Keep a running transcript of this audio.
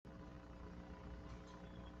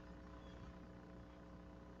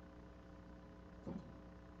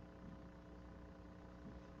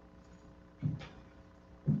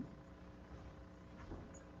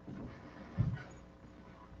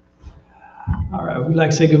All right, we'd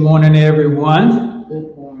like to say good morning to everyone,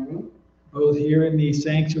 Good morning. both here in the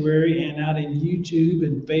sanctuary and out in YouTube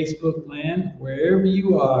and Facebook land, wherever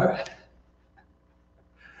you are,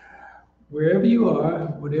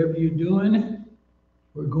 whatever you're doing,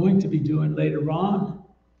 we're going to be doing later on.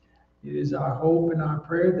 It is our hope and our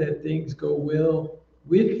prayer that things go well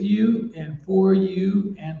with you and for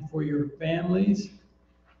your families,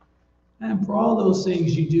 and for all those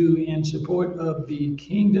things you do in support of the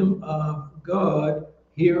kingdom of God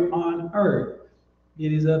here on earth.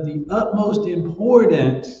 It is of the utmost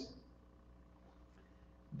importance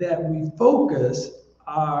that we focus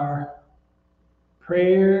our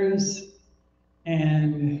prayers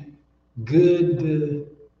and good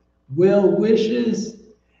well wishes,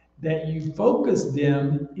 that you focus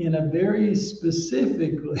them in a very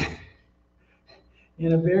specific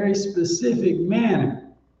manner.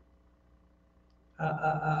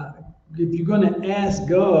 If you're going to ask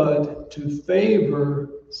God to favor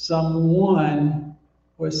someone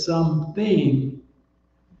or something,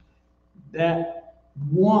 that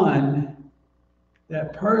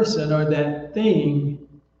person or that thing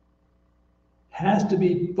has to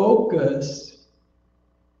be focused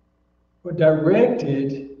or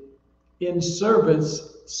directed in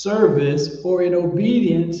service or in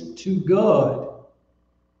obedience to God.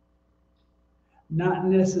 Not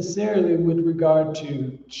necessarily with regard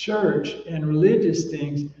to church and religious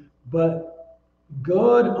things, but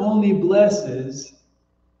God only blesses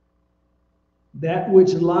that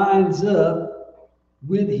which lines up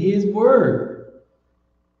with His Word.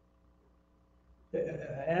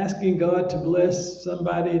 Asking God to bless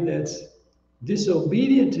somebody that's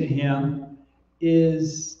disobedient to Him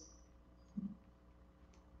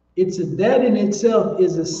that in itself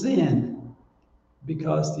is a sin,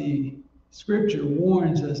 because the Scripture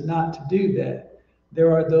warns us not to do that.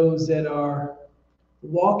 There are those that are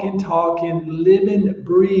walking, talking, living,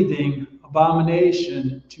 breathing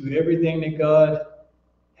abomination to everything that God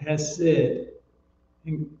has said,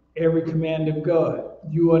 in every command of God.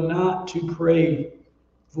 You are not to pray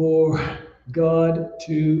for God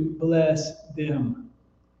to bless them.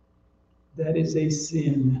 That is a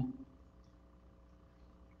sin.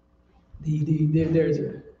 There's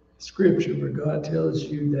a scripture where God tells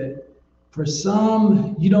you that for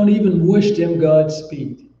some, you don't even wish them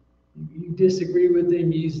Godspeed. You disagree with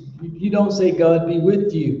them. You don't say God be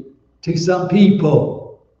with you to some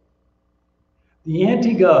people. The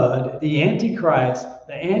anti-God, the anti-Christ,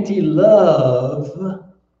 the anti-love,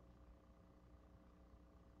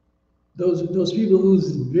 those people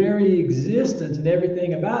whose very existence and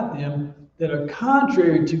everything about them that are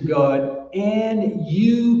contrary to God, and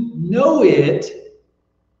you know it,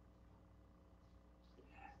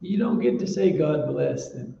 you don't get to say God bless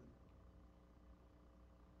them.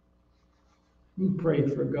 You pray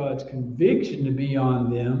for God's conviction to be on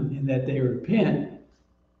them and that they repent,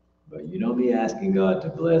 but you don't be asking God to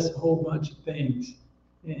bless a whole bunch of things.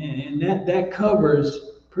 And that covers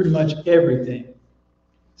pretty much everything.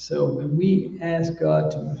 So when we ask God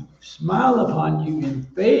to smile upon you and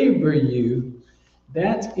favor you,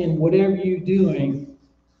 that's in whatever you're doing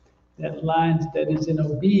that is in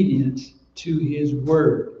obedience to His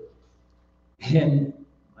Word. And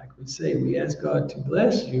like we say, we ask God to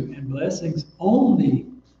bless you, and blessings only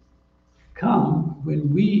come when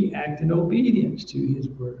we act in obedience to His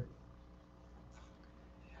Word.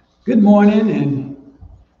 Good morning, and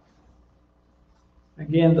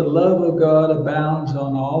again, the love of God abounds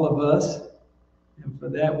on all of us, and for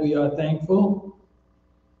that we are thankful.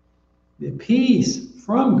 The peace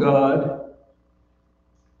from God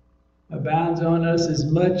abounds on us as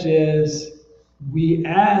much as we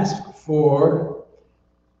ask for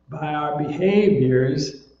by our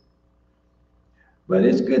behaviors. But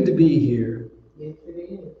it's good to be here. Yes, it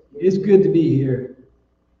is. It's good to be here.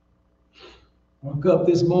 Woke up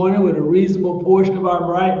this morning with a reasonable portion of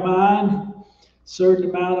our right mind, certain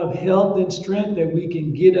amount of health and strength that we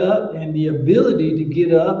can get up, and the ability to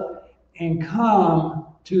get up and come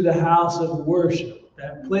to the house of worship,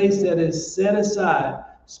 that place that is set aside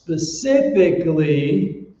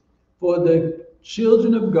specifically for the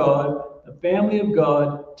children of God, the family of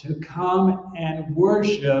God, to come and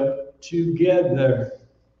worship together,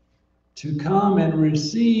 to come and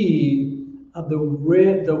receive of the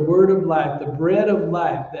word of life, the bread of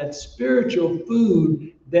life, that spiritual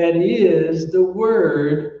food that is the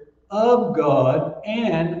word of God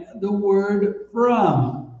and the word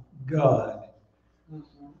from God.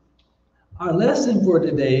 Our lesson for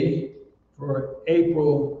today, for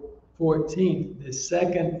April 14th, the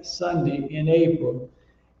second Sunday in April,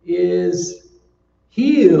 is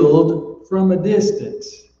healed from a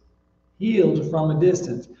distance. Healed from a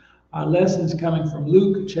distance. Our lesson is coming from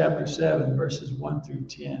Luke chapter 7, verses 1 through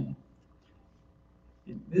 10.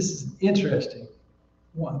 This is interesting.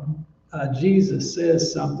 Jesus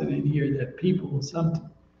says something in here that people will sometimes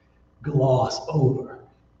gloss over.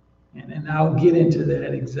 And I'll get into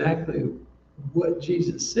that exactly what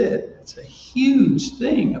Jesus said. It's a huge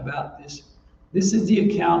thing about this. This is the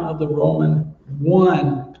account of the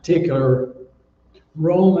one particular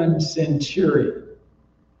Roman centurion,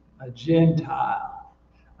 a Gentile.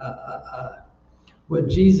 What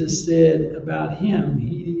Jesus said about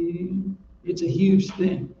him, it's a huge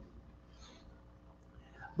thing.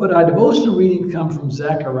 But our devotional reading comes from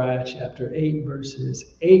Zechariah chapter 8,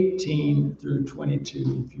 verses 18 through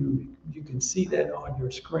 22. If you can see that on your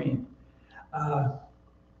screen.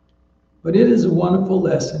 But it is a wonderful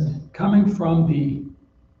lesson coming from the,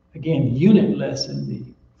 again, unit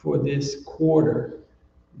lesson for this quarter,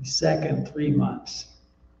 the second 3 months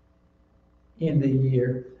in the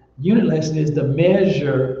year. Unit lesson is the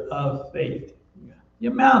measure of faith, the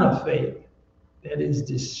amount of faith that is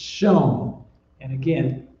just shown. And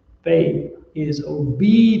again, faith is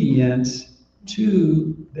obedience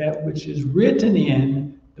to that which is written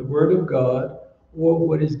in the Word of God, or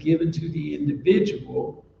what is given to the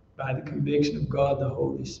individual by the conviction of God, the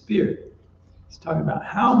Holy Spirit. It's talking about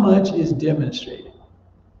how much is demonstrated.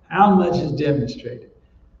 How much is demonstrated.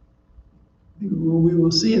 We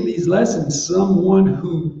will see in these lessons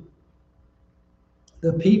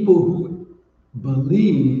the people who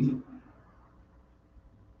believe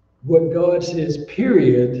what God says,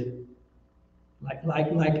 period,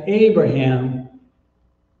 like Abraham,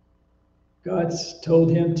 God's told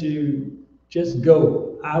him to just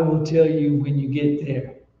go. I will tell you when you get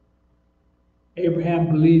there.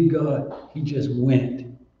 Abraham believed God. He just went.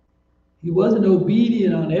 He wasn't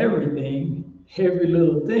obedient on everything, every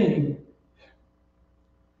little thing,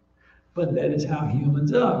 but that is how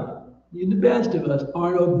humans are. You, the best of us,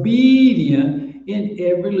 aren't obedient in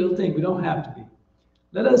every little thing. We don't have to be.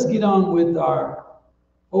 Let us get on with our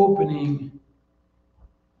opening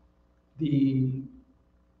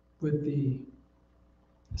with the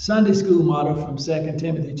Sunday school motto from 2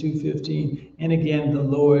 Timothy 2:15, and again the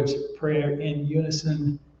Lord's Prayer in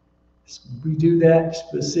unison. We do that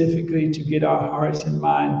specifically to get our hearts and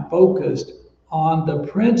mind focused on the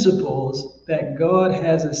principles that God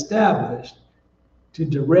has established to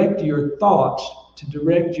direct your thoughts, to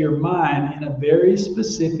direct your mind in a very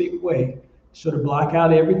specific way, sort of block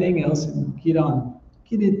out everything else and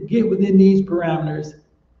get within these parameters.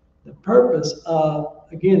 The purpose of,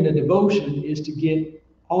 again, the devotion is to get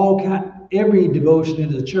every devotion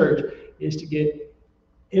in the church is to get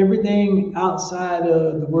everything outside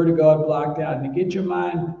of the Word of God blocked out and to get your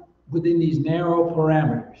mind within these narrow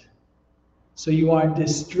parameters so you aren't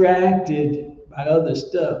distracted by other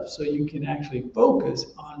stuff, so you can actually focus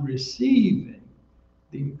on receiving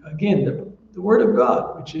the Word of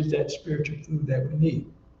God, which is that spiritual food that we need.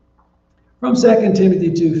 From 2 Timothy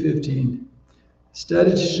 2:15,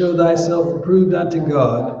 study to show thyself approved unto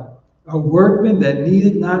God, a workman that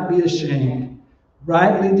needeth not be ashamed,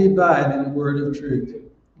 rightly dividing the word of truth.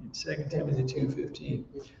 In 2 Timothy 2:15.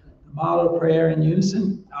 The model prayer in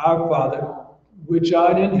unison. Our Father, which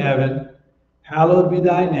art in heaven, hallowed be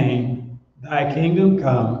thy name. Thy kingdom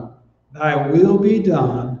come, thy will be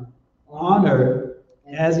done on earth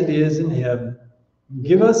as it is in heaven.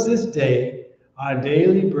 Give us this day our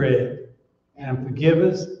daily bread, and forgive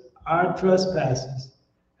us our trespasses,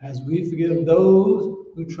 as we forgive those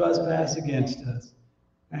who trespass against us.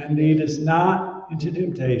 And lead us not into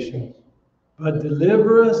temptation, but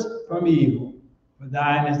deliver us from evil. For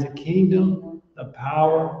thine is the kingdom, the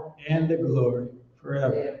power, and the glory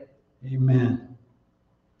forever. Amen.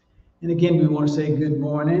 And again, we want to say good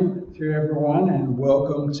morning to everyone and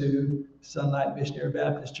welcome to Sunlight Missionary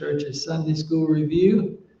Baptist Church's Sunday School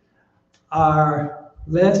Review. Our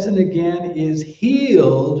lesson again is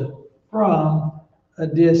healed from a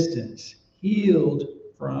distance. Healed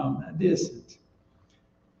from a distance.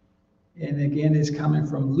 And again, it's coming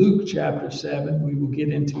from Luke chapter 7. We will get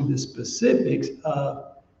into the specifics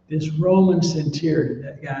of this Roman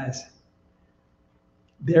centurion. Guys,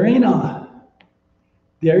 there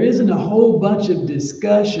isn't a whole bunch of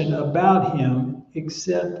discussion about him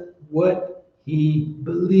except what he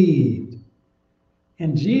believed.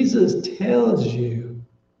 And Jesus tells you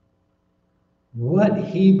what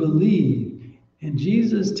he believed. And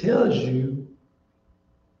Jesus tells you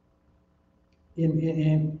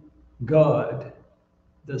in God,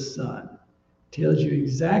 the Son, tells you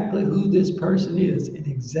exactly who this person is and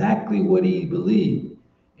exactly what he believed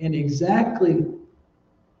and exactly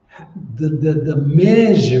the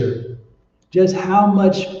measure, just how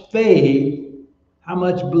much faith how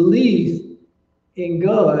much belief in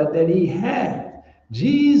God that he had.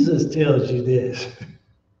 Jesus tells you this.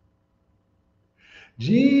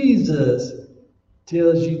 Jesus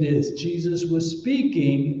tells you this. Jesus was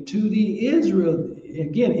speaking to the Israel,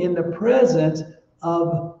 again, in the presence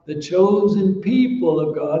of the chosen people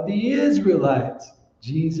of God, the Israelites.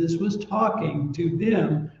 Jesus was talking to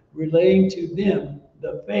them, relaying to them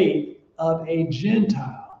the faith of a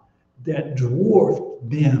Gentile that dwarfed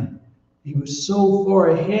them. He was so far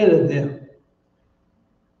ahead of them,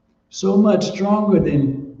 so much stronger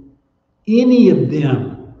than any of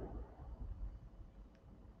them.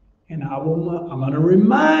 And I'm going to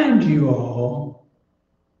remind you all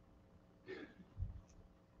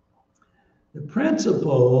the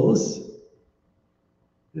principles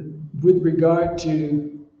with regard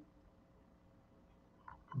to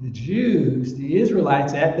the Jews, the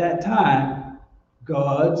Israelites at that time,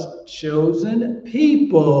 God's chosen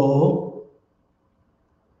people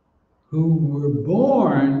who were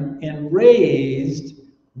born and raised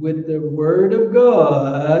with the Word of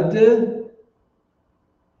God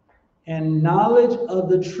and knowledge of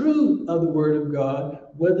the truth of the Word of God,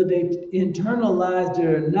 whether they internalized it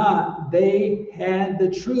or not, they had the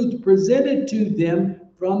truth presented to them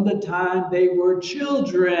from the time they were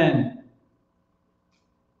children.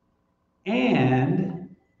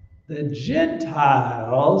 And the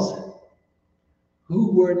Gentiles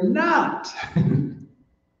who were not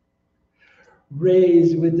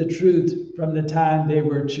raised with the truth from the time they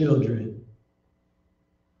were children.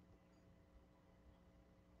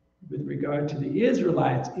 With regard to the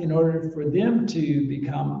Israelites, in order for them to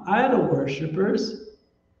become idol worshipers,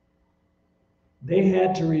 they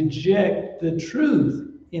had to reject the truth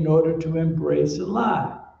in order to embrace a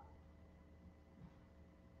lie.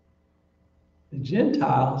 The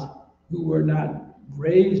Gentiles who were not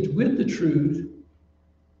raised with the truth,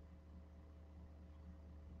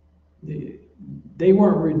 they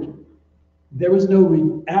weren't. There was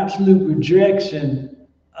no absolute rejection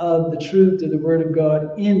of the truth of the Word of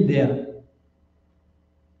God in them.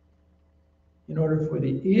 In order for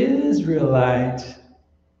the Israelites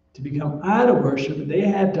to become idol worshipers, they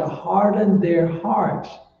had to harden their hearts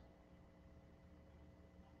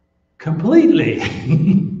completely.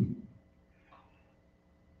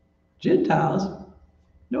 Gentiles,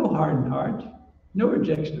 no hardened heart, no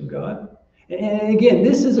rejection of God. And again,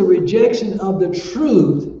 this is a rejection of the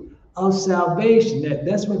truth of salvation.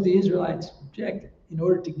 That's what the Israelites rejected in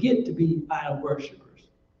order to get to be idol worshipers.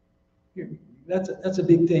 That's a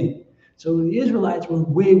big thing. So the Israelites were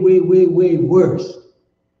way, way, way, way worse.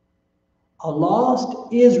 A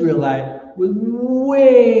lost Israelite was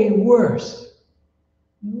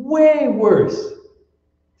way worse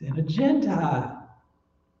than a Gentile.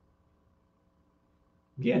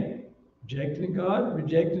 Again, rejecting God,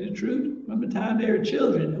 rejecting the truth from the time they were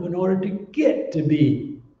children in order to get to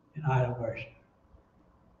be an idol worshiper.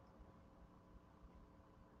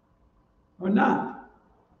 Or not.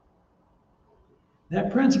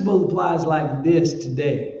 That principle applies like this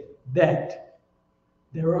today, that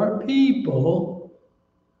there are people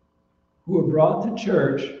who are brought to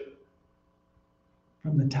church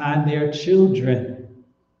from the time they are children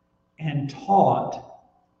and taught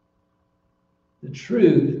the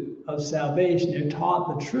truth of salvation. They're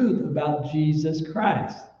taught the truth about Jesus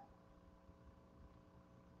Christ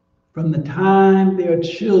from the time they are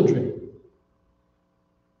children.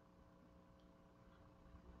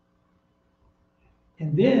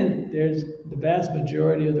 And then there's the vast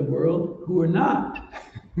majority of the world who are not.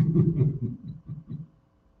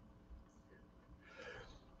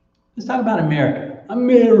 Let's talk about America.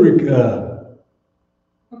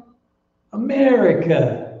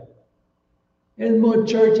 America. There's more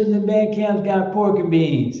churches than band camps got pork and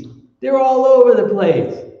beans. They're all over the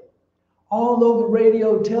place. All over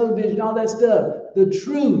radio, television, all that stuff. The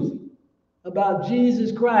truth about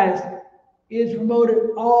Jesus Christ is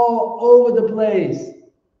promoted all over the place.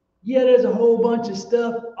 Yeah, there's a whole bunch of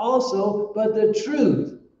stuff also, but the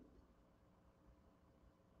truth,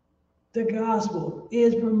 the gospel,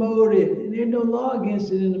 is promoted. And there's no law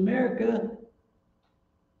against it in America.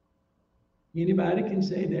 Anybody can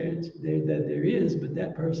say that there is, but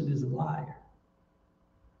that person is a liar.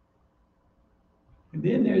 And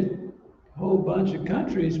then there's a whole bunch of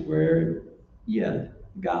countries where, yeah,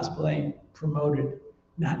 the gospel ain't promoted,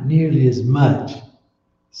 not nearly as much.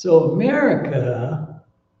 So America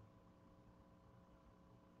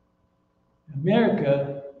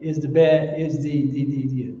is the bad, is the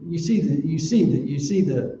you see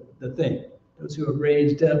the thing. Those who are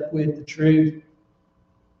raised up with the truth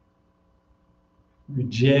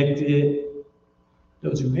reject it.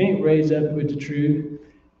 Those who ain't raised up with the truth,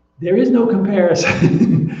 There is no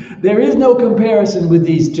comparison. There is no comparison with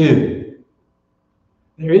these two.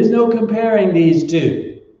 There is no comparing these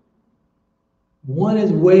two. One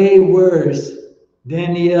is way worse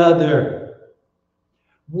than the other.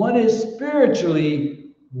 One is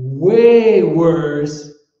spiritually way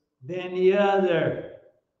worse than the other.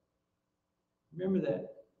 Remember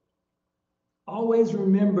that. Always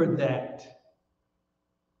remember that.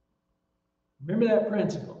 Remember that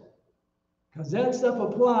principle. Because that stuff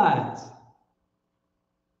applies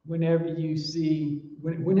whenever you see,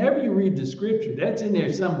 whenever you read the scripture. That's in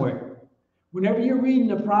there somewhere. Whenever you're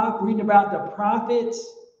reading about the prophets,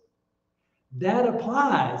 that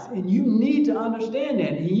applies. And you need to understand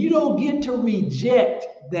that. And you don't get to reject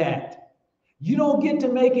that. You don't get to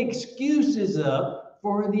make excuses up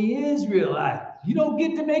for the Israelites. You don't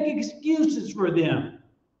get to make excuses for them.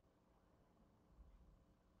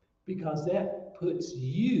 Because that puts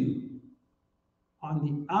you on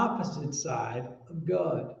the opposite side of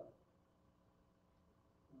God.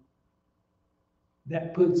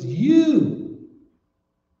 That puts you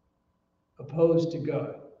opposed to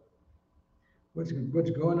God. What's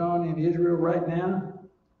going on in Israel right now,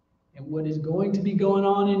 and what is going to be going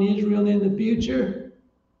on in Israel in the future,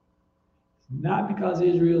 not because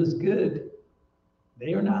Israel is good.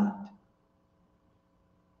 They are not.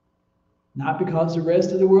 Not because the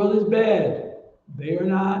rest of the world is bad. They are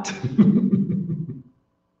not.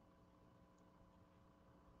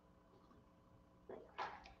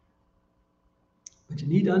 But you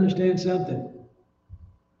need to understand something.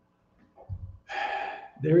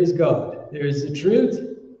 There is God. There is the truth,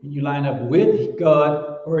 and you line up with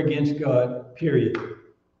God or against God, period.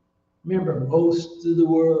 Remember, most of the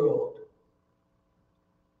world,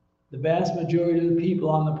 the vast majority of the people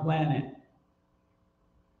on the planet,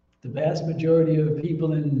 the vast majority of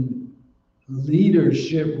people in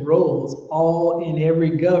leadership roles, all in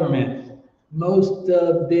every government, most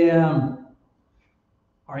of them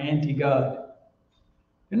are anti-God.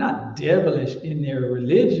 They're not devilish in their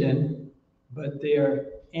religion, but they're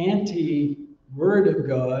anti-word of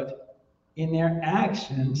God in their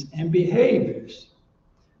actions and behaviors.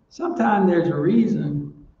 Sometimes there's a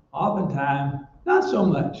reason, oftentimes not so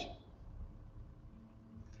much.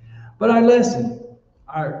 But our lesson,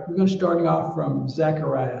 we're going to start off from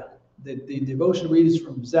Zechariah. The devotion read is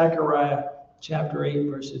from Zechariah chapter 8,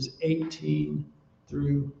 verses 18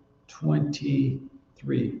 through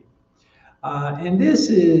 23. And this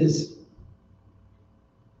is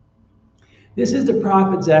the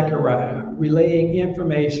prophet Zechariah relaying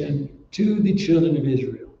information to the children of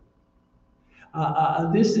Israel.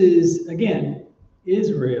 This is, again,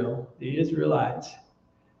 Israel, the Israelites.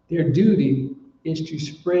 Their duty is to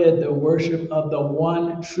spread the worship of the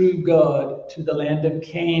one true God to the land of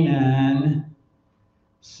Canaan,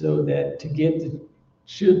 so that to get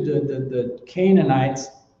the Canaanites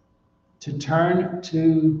to turn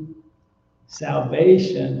to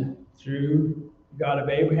salvation through God of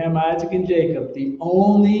Abraham, Isaac, and Jacob, the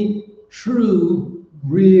only true,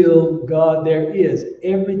 real God there is.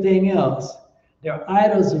 Everything else, their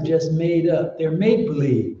idols are just made up. They're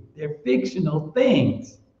make-believe. They're fictional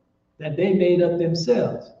things that they made up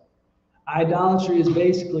themselves. Idolatry is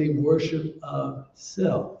basically worship of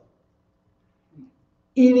self.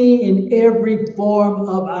 Any and every form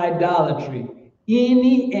of idolatry,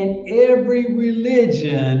 any and every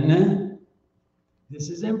religion, this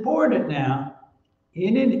is important now,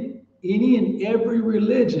 any and every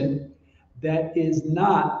religion that is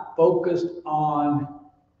not focused on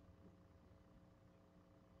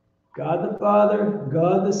God the Father,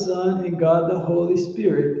 God the Son, and God the Holy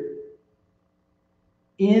Spirit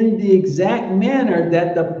in the exact manner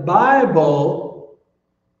that the Bible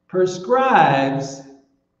prescribes,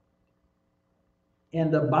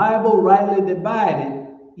 and the Bible rightly divided,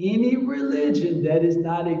 any religion that is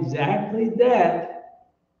not exactly that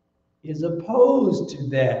is opposed to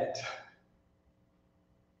that.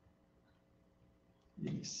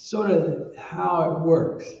 It's sort of how it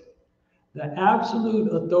works. The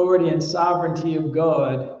absolute authority and sovereignty of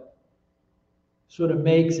God sort of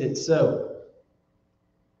makes it so.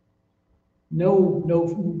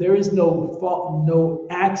 There is no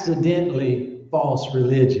accidentally false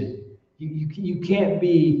religion. You can't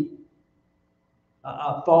be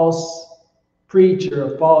a false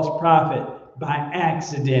preacher, a false prophet by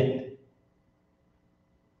accident.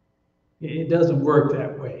 It doesn't work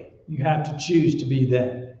that way. You have to choose to be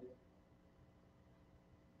that.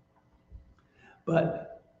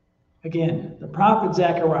 But again, the prophet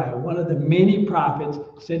Zechariah, one of the many prophets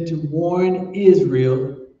sent to warn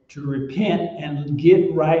Israel to repent and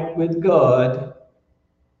get right with God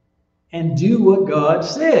and do what God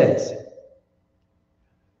says.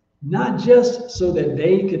 not just so that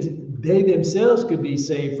they themselves could be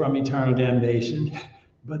saved from eternal damnation,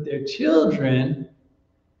 but their children,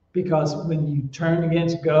 because when you turn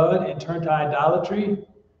against God and turn to idolatry,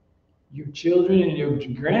 your children and your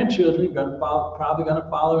grandchildren are probably going to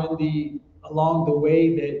follow along the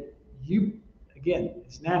way that you, again,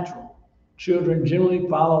 it's natural. Children generally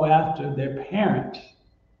follow after their parents.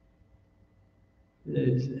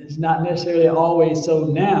 It's not necessarily always so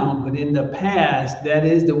now, but in the past, that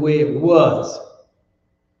is the way it was.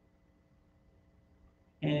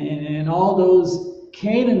 And all those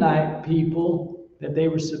Canaanite people that they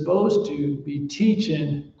were supposed to be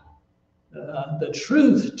teaching the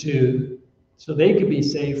truth to, so they could be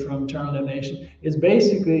saved from eternal damnation, is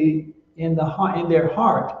basically in their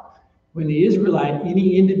heart. When the Israelite,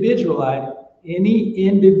 any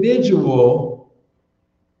individual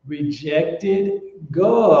rejected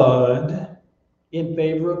God in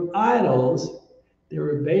favor of idols, they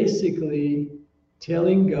were basically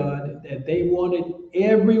telling God that they wanted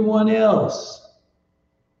everyone else.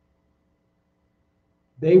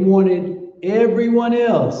 They wanted everyone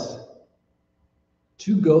else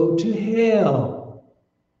to go to hell.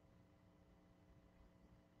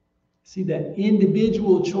 See, that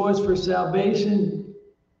individual choice for salvation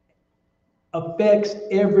affects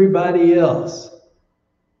everybody else.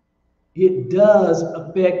 It does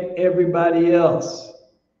affect everybody else.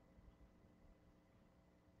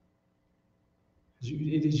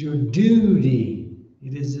 It is your duty.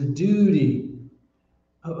 It is the duty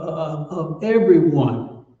of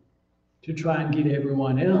everyone to try and get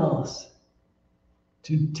everyone else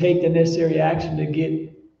to take the necessary action to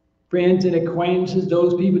get friends and acquaintances,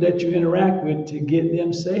 those people that you interact with, to get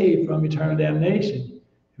them saved from eternal damnation.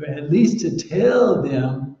 At least to tell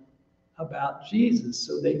them about Jesus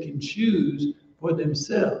so they can choose for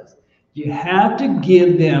themselves. You have to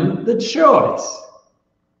give them the choice.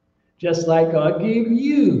 Just like God gave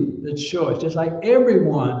you the choice. Just like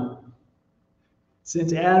everyone,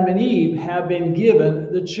 since Adam and Eve, have been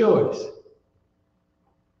given the choice.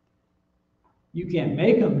 You can't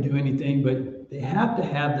make them do anything, but they have to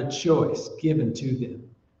have the choice given to them.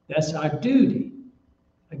 That's our duty.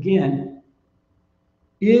 Again,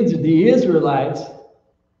 the Israelites,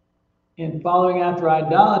 in following after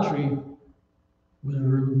idolatry,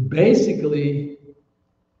 were basically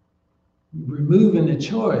removing the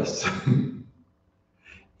choice. And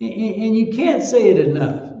you can't say it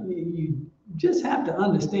enough. You just have to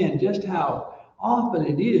understand just how often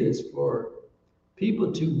it is for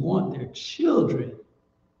people to want their children,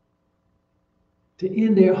 to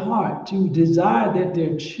in their heart, to desire that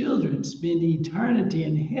their children spend eternity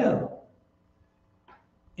in hell.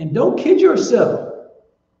 And don't kid yourself.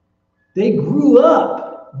 They grew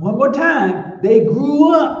up, one more time, they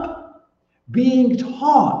grew up being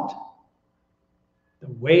taught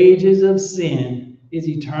the wages of sin is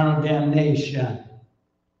eternal damnation.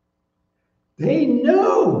 They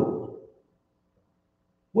know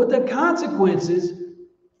what the consequences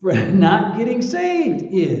for not getting saved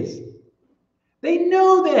is. They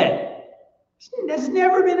know that. That's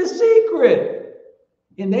never been a secret.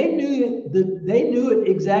 And they knew it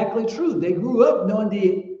exactly true. They grew up knowing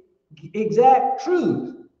the exact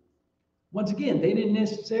truth. Once again, they didn't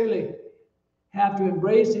necessarily have to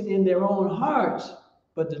embrace it in their own hearts,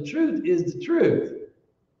 but the truth is the truth.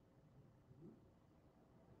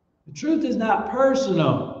 The truth is not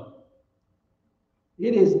personal.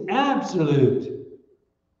 It is absolute.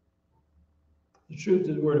 The truth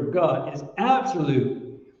of the Word of God is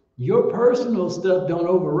absolute. Your personal stuff don't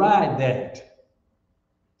override that.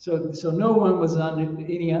 So no one was under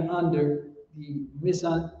the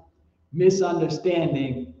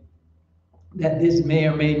misunderstanding that this may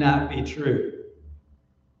or may not be true.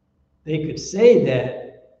 They could say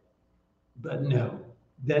that, but no,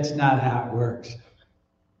 that's not how it works.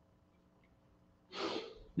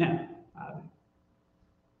 Now,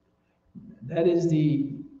 that is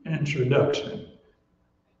the introduction.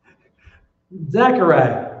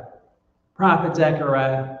 Zechariah, prophet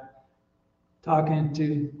Zechariah, talking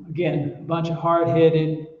to, again, a bunch of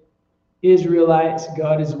hard-headed Israelites.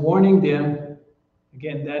 God is warning them.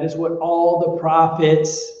 Again, that is what all the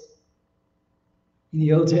prophets in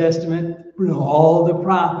the Old Testament, all the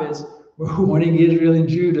prophets were warning Israel and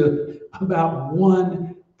Judah about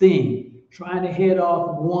one thing, trying to head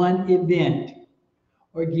off one event,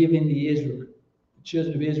 or giving the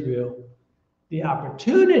children of Israel, the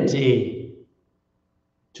opportunity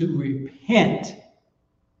to repent.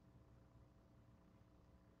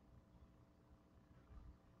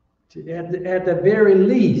 At the very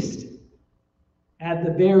least,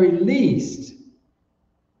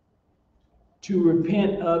 to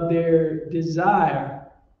repent of their desire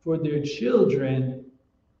for their children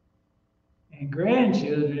and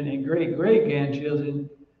grandchildren and great-great-grandchildren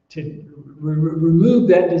to remove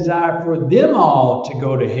that desire for them all to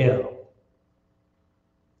go to hell.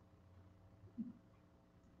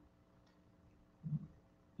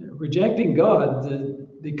 Rejecting God,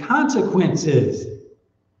 the consequences,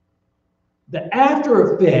 the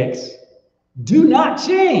after effects do not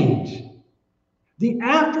change. The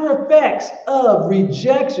after effects of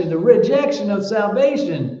rejection, the rejection of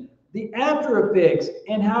salvation, the after effects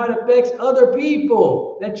and how it affects other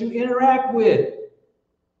people that you interact with,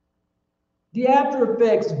 the after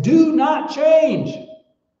effects do not change.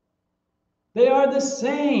 They are the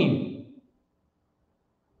same.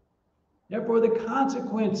 Therefore, the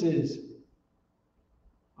consequences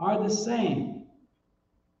are the same.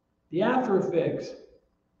 The after effects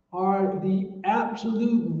are the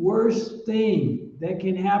absolute worst thing that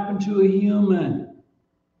can happen to a human.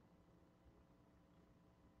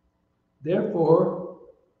 Therefore,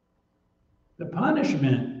 the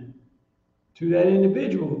punishment to that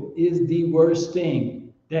individual is the worst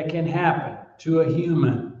thing that can happen to a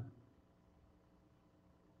human.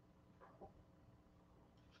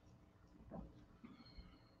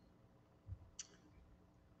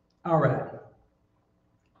 All right.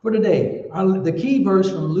 For today, the key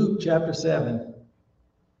verse from Luke chapter 7.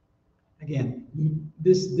 Again,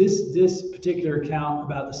 this particular account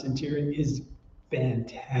about the centurion is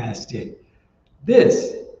fantastic.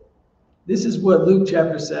 This is what Luke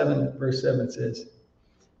chapter 7, verse 7 says.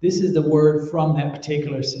 This is the word from that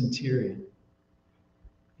particular centurion.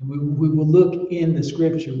 And we will look in the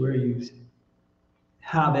scripture where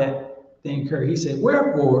how that thing occurred. He said,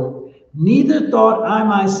 "Wherefore, neither thought I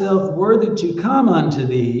myself worthy to come unto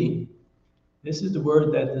thee." This is the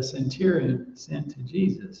word that the centurion sent to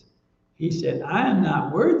Jesus. He said, "I am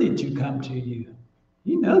not worthy to come to you."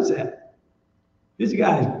 He knows that. This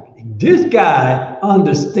guy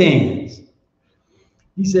understands.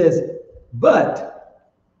 He says, "But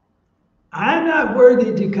I'm not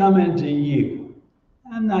worthy to come unto you.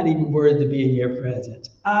 I'm not even worthy to be in your presence.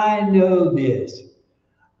 I know this.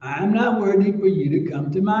 I'm not worthy for you to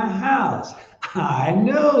come to my house. I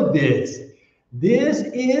know this. This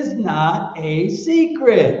is not a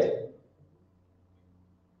secret."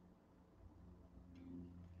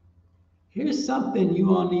 Here's something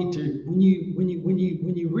you all need to, when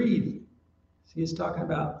you read. See, it's talking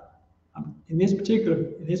about in this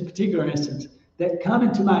particular instance, that "come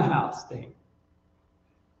into my house" thing.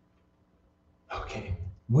 Okay,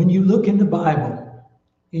 when you look in the Bible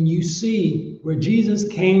and you see where Jesus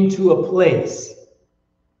came to a place,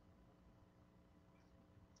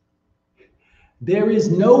 there is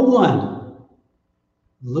no one.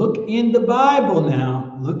 Look in the Bible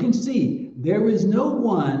now. Look and see. There is no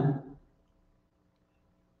one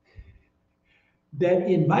that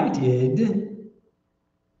invited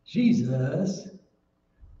Jesus.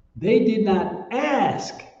 They did not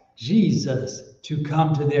ask Jesus to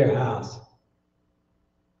come to their house.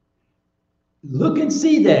 Look and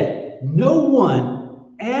see that. No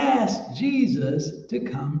one asked Jesus to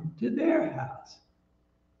come to their house.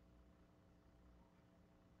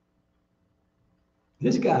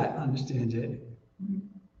 This guy understands it.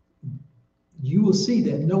 You will see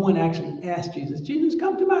that no one actually asked Jesus, "Jesus,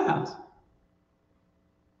 come to my house."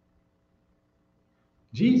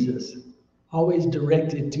 Jesus always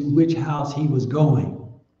directed to which house he was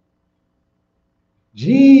going.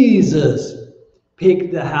 Jesus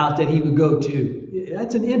picked the house that he would go to.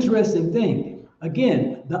 That's an interesting thing.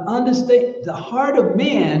 Again, the heart of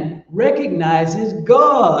man recognizes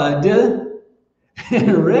God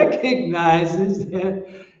and recognizes that,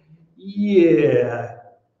 yeah,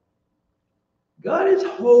 God is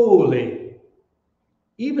holy.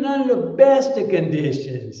 Even under the best of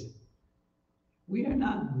conditions, we are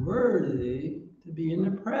not worthy to be in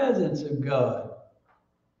the presence of God.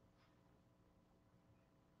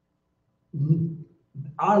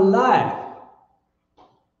 Our life,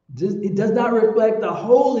 it does not reflect the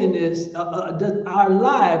holiness. Our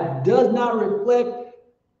life does not reflect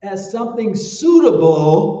as something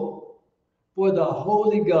suitable for the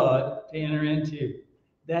holy God to enter into.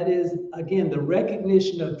 That is, again, the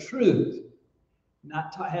recognition of truth.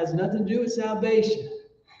 Has nothing to do with salvation,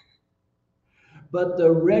 but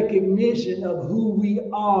the recognition of who we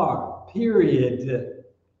are, period.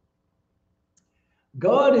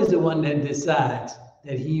 God is the one that decides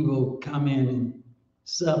that he will come in and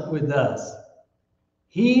sup with us.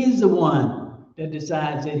 He's the one that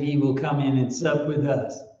decides that he will come in and sup with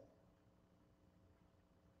us.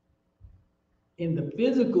 In the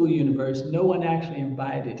physical universe, no one actually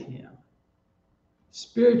invited him.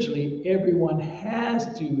 Spiritually, everyone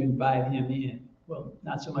has to invite him in. Well,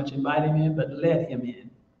 not so much invite him in, but let him in.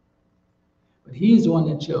 But he's the one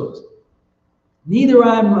that chose. Neither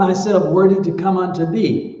I myself worthy to come unto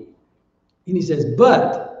thee. And he says,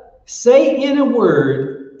 but say in a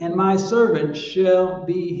word, and my servant shall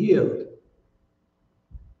be healed.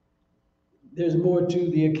 There's more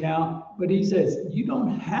to the account, but he says, you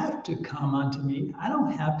don't have to come unto me. I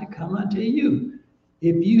don't have to come unto you.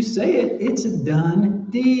 If you say it, it's a done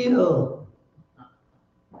deal.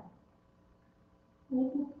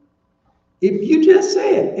 If you just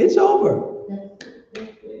say it, it's over.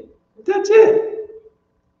 That's it.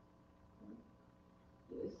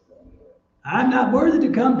 I'm not worthy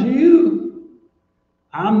to come to you.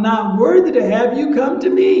 I'm not worthy to have you come to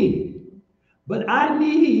me. But I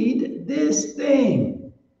need this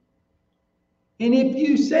thing. And if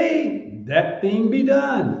you say, that thing be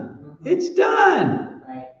done, it's done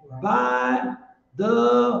by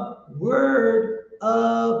the word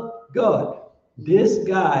of God. This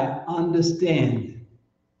guy understands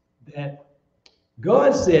that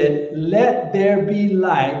God said, let there be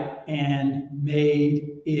light, and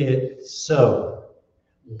made it so.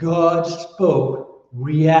 God spoke,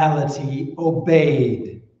 reality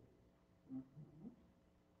obeyed.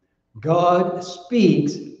 God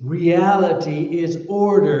speaks, reality is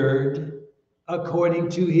ordered according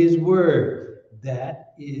to his word.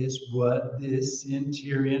 That is what this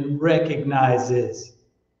centurion recognizes.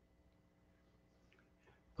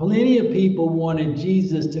 Plenty of people wanted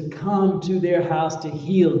Jesus to come to their house to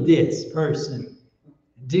heal this person,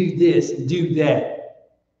 do this and do that.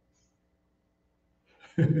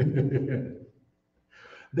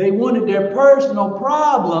 They wanted their personal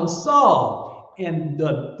problems solved. And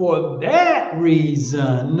for that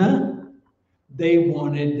reason, they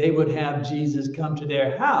would have Jesus come to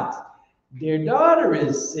their house. Their daughter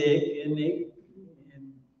is sick and they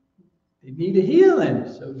need a healing.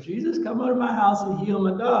 So Jesus, come over to my house and heal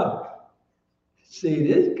my daughter. See,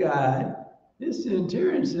 this guy, this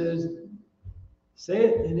centurion says, say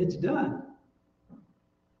it and it's done.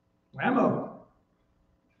 Whammo.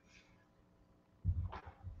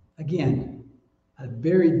 Again, a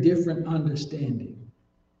very different understanding.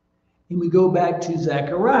 And we go back to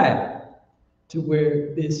Zechariah, to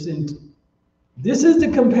where this is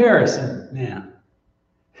the comparison now.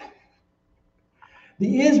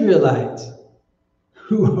 The Israelites,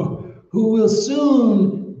 who will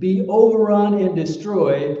soon be overrun and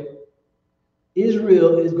destroyed.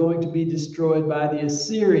 Israel is going to be destroyed by the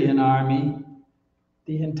Assyrian army.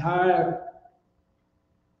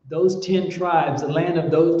 Those 10 tribes, the land of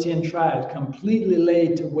those 10 tribes, completely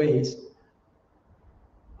laid to waste.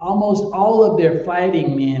 Almost all of their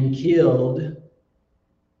fighting men killed,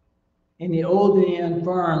 and the old and the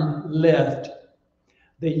infirm left.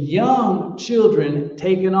 The young children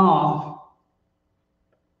taken off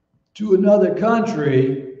to another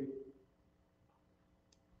country,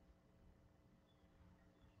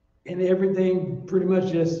 and everything pretty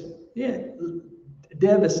much just,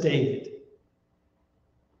 devastated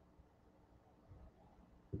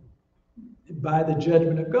by the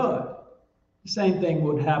judgment of God. The same thing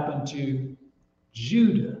would happen to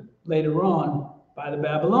Judah later on by the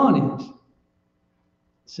Babylonians,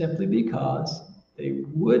 simply because they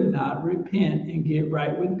would not repent and get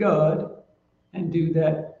right with God and do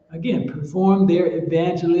that, again, perform their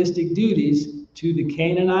evangelistic duties to the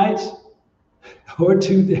Canaanites or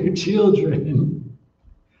to their children.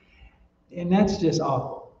 And that's just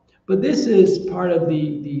awful. But this is part of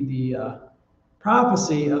the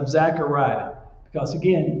prophecy of Zechariah. Because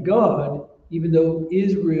again, God, even though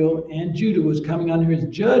Israel and Judah was coming under his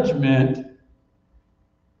judgment,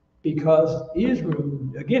 because Israel,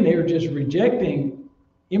 again, they were just rejecting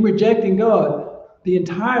God, the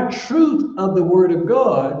entire truth of the word of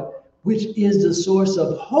God, which is the source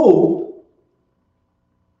of hope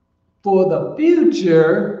for the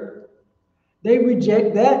future, they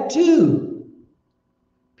reject that too.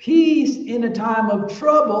 Peace in a time of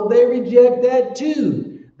trouble, they reject that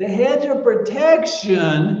too. The hedge of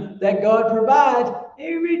protection that God provides,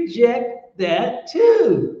 they reject that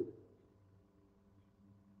too.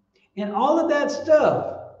 And all of that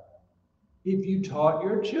stuff, if you taught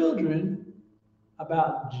your children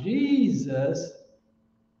about Jesus,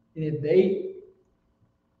 and if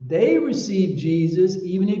they receive Jesus,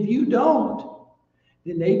 even if you don't,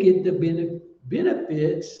 then they get the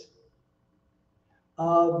benefits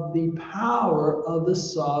of the power of the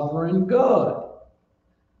sovereign God.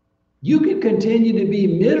 You can continue to be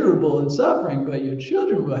miserable and suffering, but your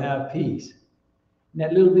children will have peace. And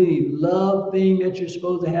that little bitty love thing that you're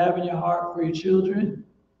supposed to have in your heart for your children,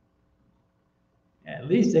 at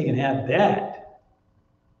least they can have that.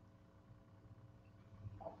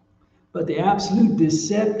 But the absolute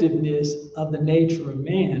deceptiveness of the nature of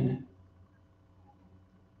man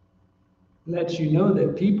lets you know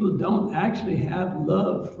that people don't actually have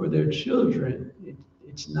love for their children.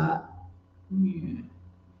 It's not.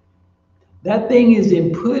 That thing is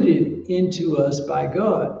inputted into us by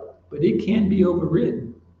God, but it can be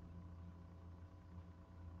overridden.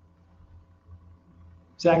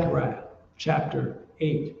 Zechariah chapter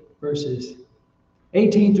 8, verses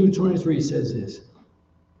 18 through 23 says this.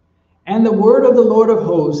 And the word of the Lord of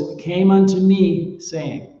hosts came unto me,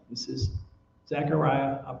 saying, this is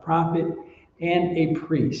Zechariah, a prophet and a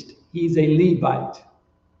priest. He's a Levite. It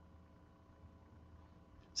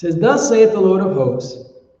says, thus saith the Lord of hosts,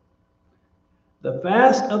 the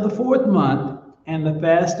fast of the 4th month, and the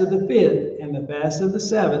fast of the 5th, and the fast of the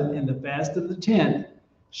 7th, and the fast of the 10th,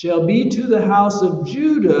 shall be to the house of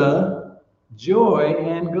Judah joy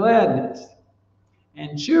and gladness,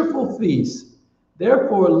 and cheerful feasts.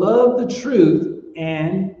 Therefore love the truth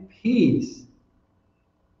and peace.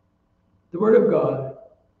 The word of God,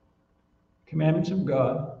 commandments of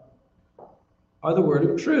God, are the word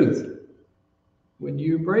of truth. When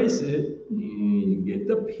you embrace it, you get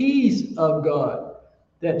the peace of God.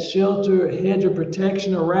 That shelter, hedge of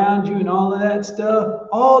protection around you and all of that stuff.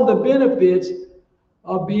 All the benefits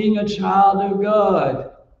of being a child of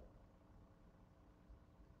God.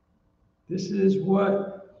 This is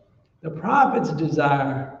what the prophets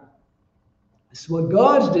desire. This is what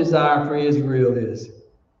God's desire for Israel is.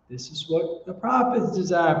 This is what the prophets'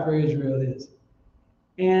 desire for Israel is.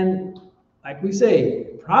 And like we say,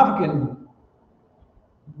 the prophet can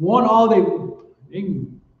want all they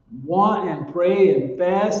can want and pray and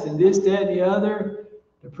fast and this, that, and the other.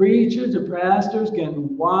 The preachers, the pastors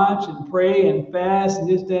can watch and pray and fast and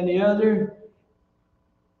this, that, and the other.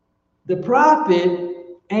 The prophet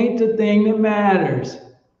ain't the thing that matters.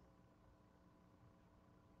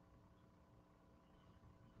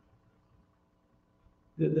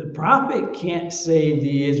 The prophet can't save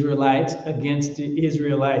the Israelites against the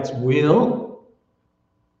Israelites' will.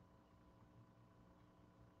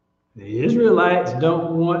 The Israelites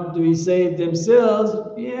don't want to be saved themselves.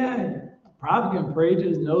 Yeah, the prophet can pray to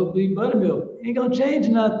his nose bleed buttermilk. Ain't gonna change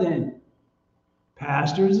nothing.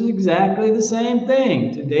 Pastors is exactly the same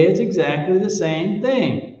thing. Today it's exactly the same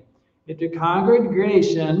thing. If the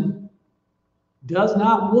congregation does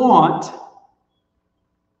not want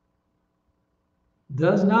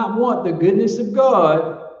the goodness of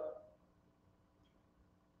God,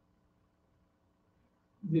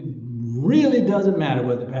 it really doesn't matter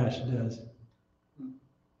what the pastor does.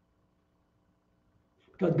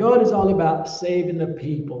 Because God is all about saving the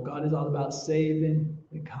people. God is all about saving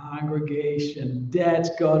the congregation. That's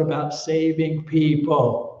God about saving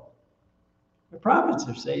people. The prophets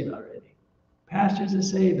are saved already. Pastors are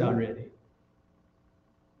saved already.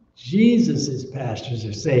 Jesus' pastors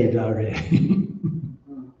are saved already.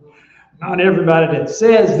 Not everybody that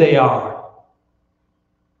says they are.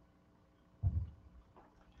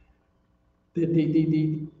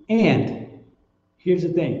 And here's the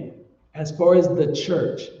thing. As far as the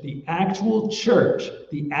church, the actual church,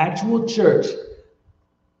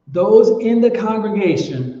 those in the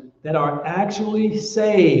congregation that are actually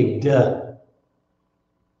saved,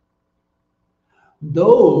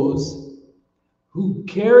 those who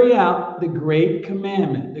carry out the great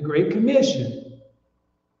commandment, the great commission,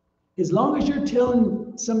 as long as you're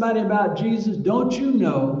telling somebody about Jesus, don't you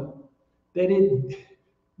know that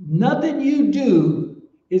nothing you do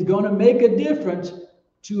is going to make a difference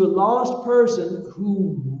to a lost person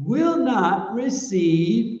who will not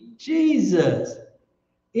receive Jesus.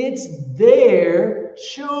 It's their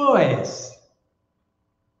choice.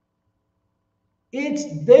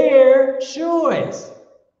 It's their choice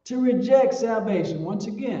to reject salvation. Once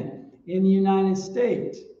again, in the United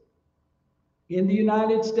States,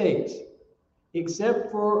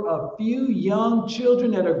 except for a few young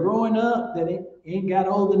children that are growing up that ain't got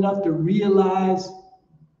old enough to realize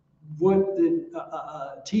what the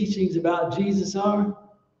teachings about Jesus are.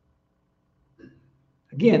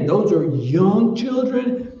 Again, those are young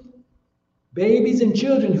children, babies and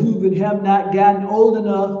children who have not gotten old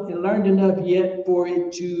enough and learned enough yet for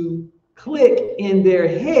it to click in their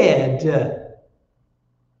head.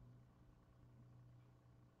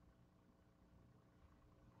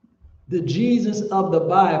 The Jesus of the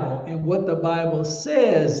Bible and what the Bible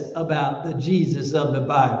says about the Jesus of the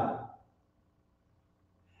Bible.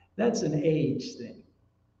 That's an age thing.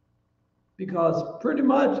 Because pretty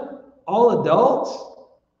much all adults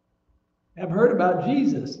have heard about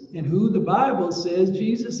Jesus and who the Bible says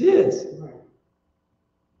Jesus is.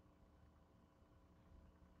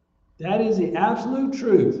 That is the absolute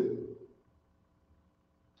truth.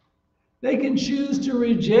 They can choose to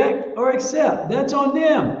reject or accept. That's on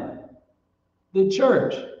them. The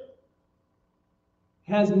church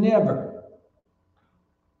has never,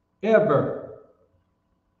 ever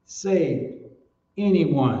saved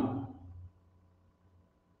anyone.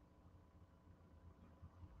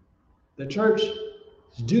 The church's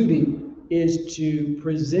duty is to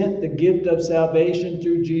present the gift of salvation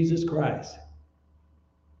through Jesus Christ.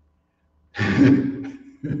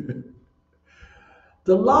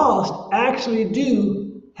 The lost actually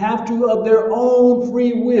do have to, of their own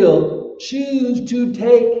free will, choose to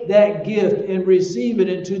take that gift and receive it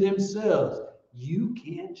into themselves. You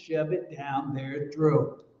can't shove it down their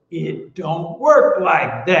throat. It don't work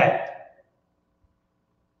like that.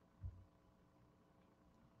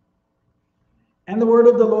 And the word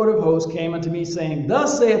of the Lord of hosts came unto me, saying,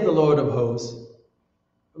 Thus saith the Lord of hosts.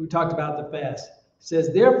 We talked about the fast. It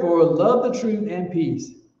says, Therefore, love the truth and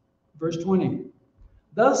peace. Verse 20.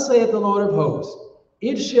 Thus saith the Lord of hosts,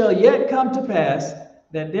 It shall yet come to pass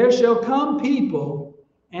that there shall come people,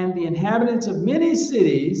 and the inhabitants of many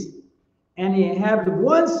cities, and the inhabitant of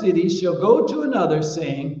one city shall go to another,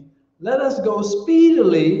 saying, Let us go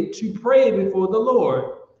speedily to pray before the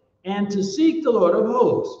Lord, and to seek the Lord of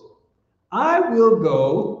hosts. I will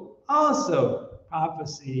go also.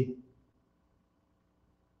 Prophecy.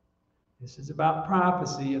 This is about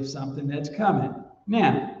prophecy of something that's coming.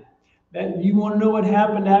 Now, you want to know what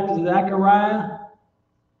happened after Zechariah?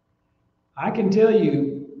 I can tell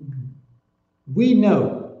you, we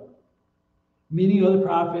know many other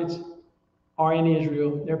prophets are in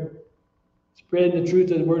Israel. They're spreading the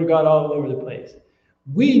truth of the word of God all over the place.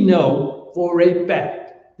 We know for a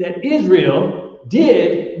fact that Israel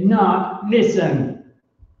did not listen.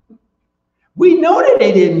 We know that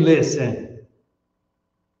they didn't listen.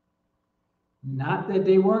 Not that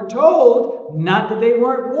they weren't told, not that they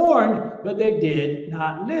weren't warned, but they did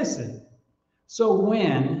not listen. So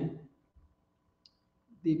when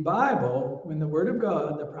the Bible, when the Word of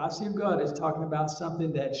God, the prophecy of God is talking about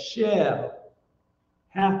something that shall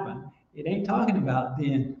happen, it ain't talking about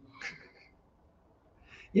then.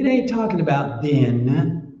 It ain't talking about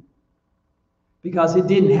then, because it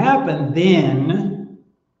didn't happen then.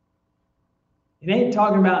 It ain't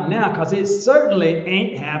talking about now, because it certainly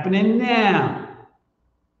ain't happening now.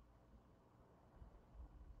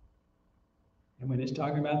 And when it's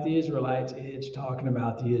talking about the Israelites, it's talking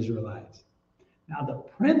about the Israelites. Now, the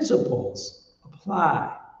principles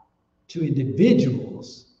apply to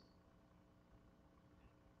individuals.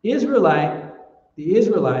 The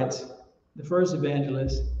Israelites, the first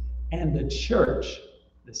evangelist, and the church,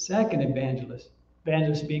 the second evangelist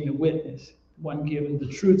being the witness, one given the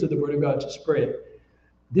truth of the word of God to spread.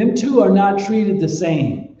 Them two are not treated the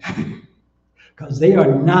same, because they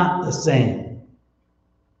are not the same.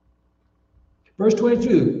 Verse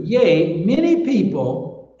 22, Yea, many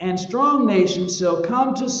people and strong nations shall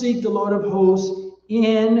come to seek the Lord of hosts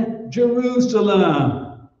in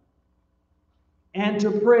Jerusalem, and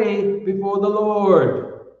to pray before the Lord.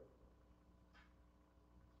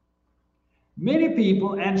 Many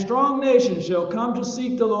people and strong nations shall come to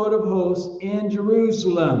seek the Lord of hosts in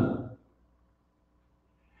Jerusalem.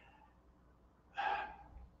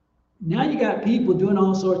 Now you got people doing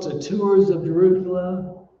all sorts of tours of Jerusalem.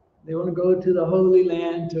 They want to go to the Holy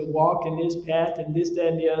Land to walk in this path and this, that,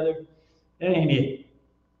 and the other. That ain't it.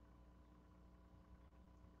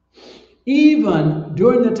 Even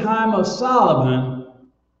during the time of Solomon,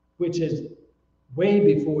 which is way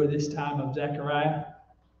before this time of Zechariah,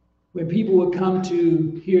 when people would come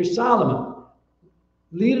to hear Solomon,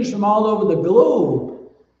 leaders from all over the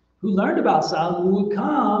globe who learned about Solomon would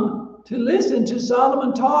come to listen to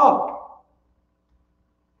Solomon talk.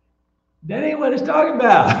 That ain't what it's talking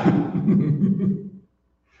about.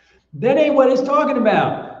 That ain't what it's talking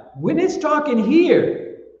about. When it's talking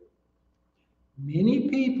here, many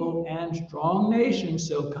people and strong nations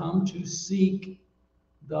shall come to seek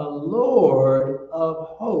the Lord of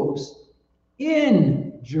hosts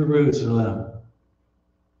in Jerusalem,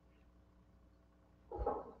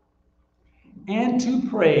 and to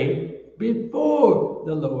pray before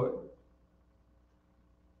the Lord.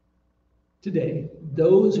 Today,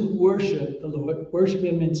 those who worship the Lord worship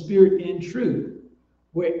Him in spirit and truth.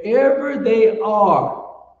 Wherever they are,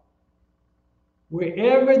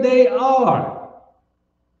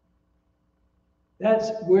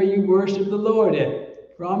 that's where you worship the Lord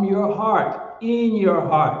at, from your heart, in your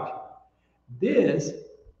heart. This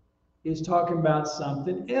is talking about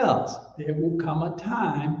something else. There will come a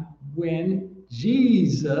time when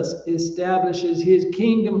Jesus establishes His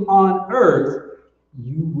kingdom on earth.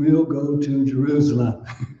 You will go to Jerusalem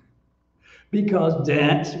because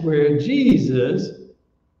that's where Jesus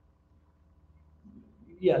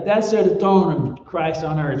Yeah, that's where the throne of Christ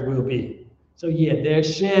on earth will be. So yeah, there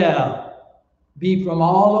shall be from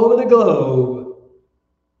all over the globe,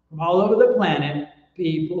 from all over the planet,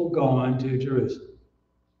 people going to Jerusalem.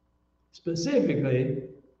 Specifically,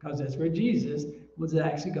 because that's where Jesus was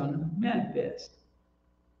actually going to manifest.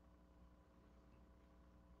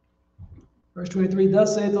 Verse 23,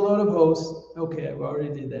 thus saith the Lord of hosts. Okay, I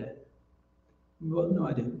already did that. Well, no,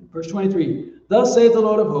 I didn't. Verse 23, thus saith the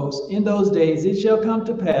Lord of hosts, in those days it shall come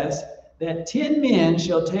to pass that 10 men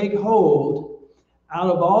shall take hold out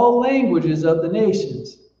of all languages of the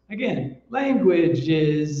nations. Again,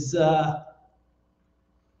 languages,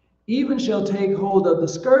 even shall take hold of the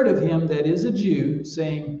skirt of him that is a Jew,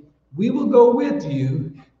 saying, we will go with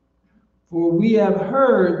you, for we have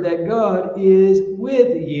heard that God is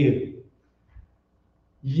with you.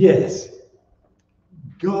 Yes,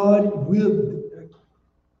 God will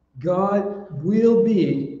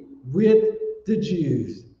be with the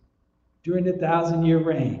Jews during the 1,000-year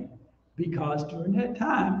reign, because during that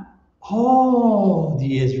time, all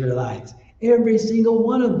the Israelites, every single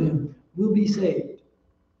one of them, will be saved.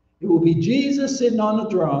 It will be Jesus sitting on the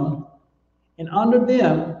throne, and under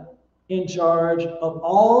them, in charge of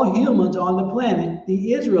all humans on the planet,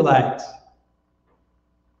 the Israelites,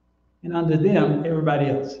 and under them, everybody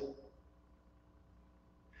else.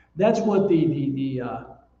 That's what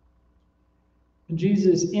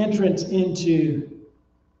Jesus' entrance on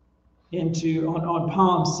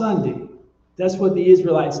Palm Sunday. That's what the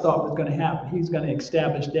Israelites thought was going to happen. He's going to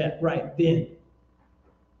establish that right then.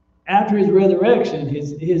 After his resurrection,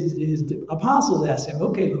 his apostles asked him,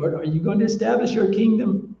 okay, Lord, are you going to establish your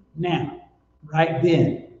kingdom now, right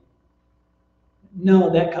then? No,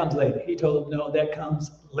 that comes later. He told them, no, that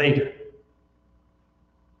comes later.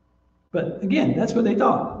 But again, that's what they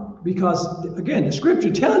thought. Because, again, the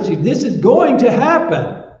scripture tells you this is going to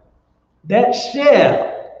happen. That shall.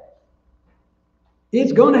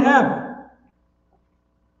 It's going to happen.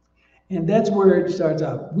 And that's where it starts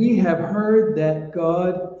out. We have heard that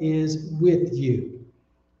God is with you.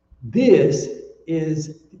 This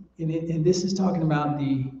is, and this is talking about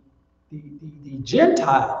the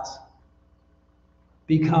Gentiles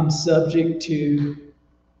become subject to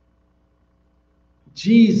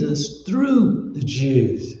Jesus through the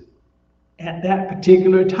Jews at that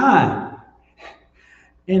particular time.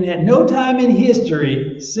 And at no time in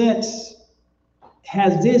history since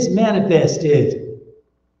has this manifested,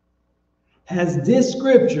 has this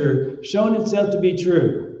scripture shown itself to be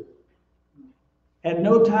true. At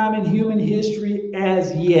no time in human history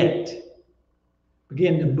as yet.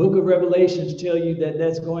 Again, the book of Revelations tell you that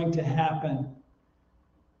that's going to happen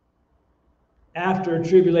after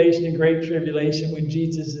tribulation and great tribulation, when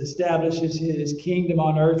Jesus establishes his kingdom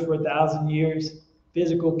on earth for 1,000 years,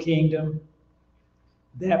 physical kingdom.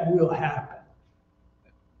 That will happen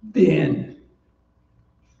then.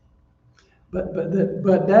 But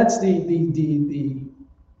that's the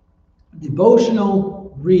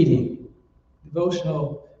devotional reading,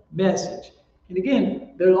 devotional message. And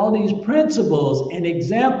again, there are all these principles and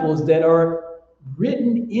examples that are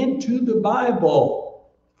written into the Bible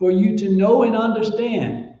for you to know and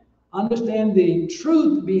understand. Understand the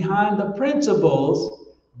truth behind the principles,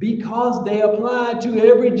 because they apply to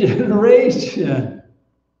every generation.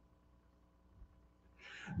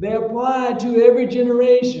 They apply to every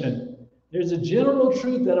generation. There's a general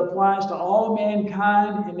truth that applies to all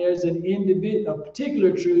mankind, and there's a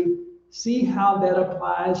particular truth. See how that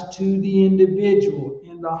applies to the individual,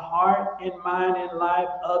 in the heart and mind and life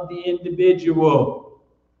of the individual.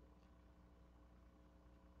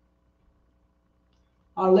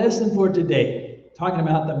 Our lesson for today, talking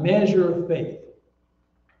about the measure of faith.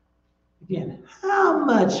 Again, how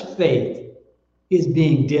much faith is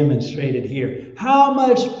being demonstrated here? How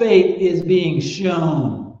much faith is being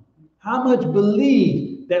shown? How much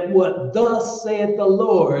belief that what thus saith the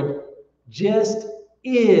Lord just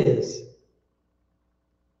is?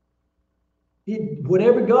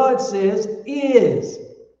 Whatever God says is.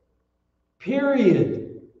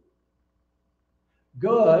 Period.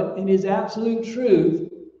 God in his absolute truth,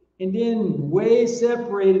 and then way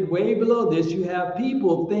separated, way below this, you have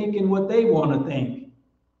people thinking what they want to think.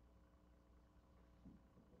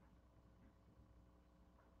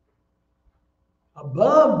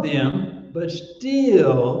 Above them, but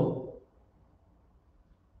still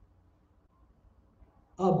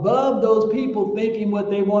above those people thinking what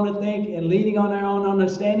they want to think and leaning on their own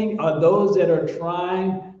understanding are those that are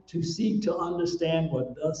trying to seek to understand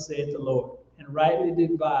what thus saith the Lord and rightly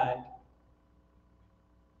divide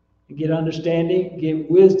and get understanding,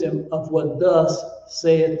 get wisdom of what thus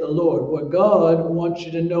saith the Lord. What God wants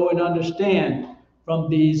you to know and understand. from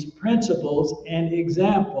these principles and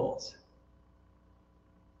examples.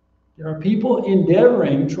 There are people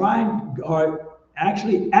are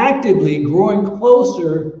actually actively growing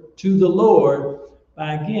closer to the Lord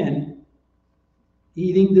by, again,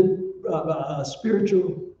 eating the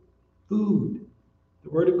spiritual food, the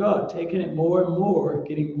Word of God, taking it more and more,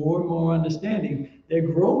 getting more and more understanding. They're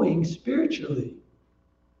growing spiritually.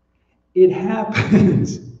 It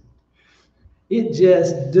happens. It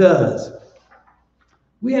just does.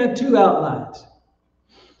 We have two outlines.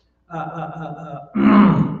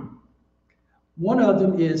 One of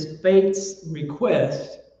them is faith's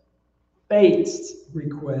request. Faith's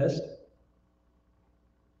request.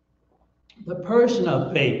 The person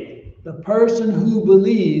of faith. The person who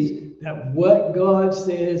believes that what God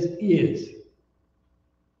says is.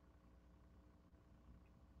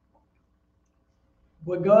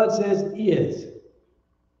 What God says is.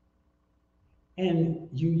 And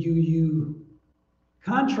you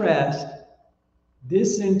contrast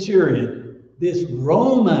this centurion, this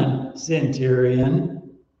Roman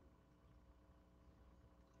centurion.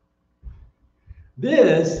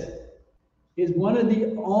 This is one of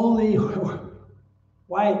the only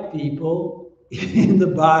white people in the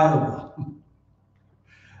Bible.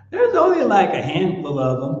 There's only like a handful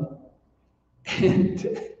of them, and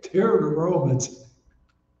they're the Romans.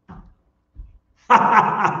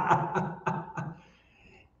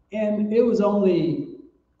 And it was only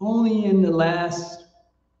in the last,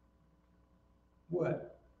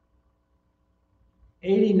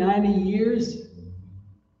 80, 90 years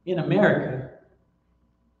in America.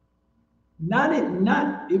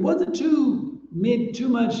 It wasn't too many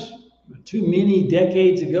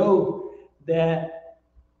decades ago that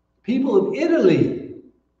people of Italy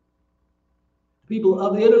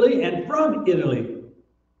and from Italy,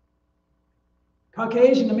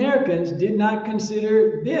 Caucasian Americans, did not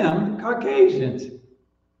consider them Caucasians.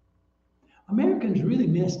 Americans really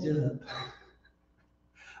messed up.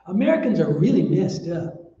 Americans are really messed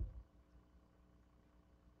up.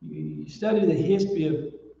 You study the history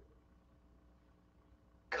of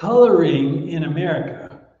coloring in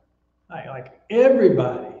America, like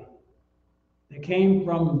everybody that came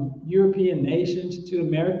from European nations to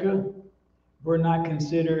America were not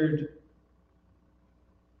considered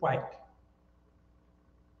white.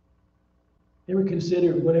 They were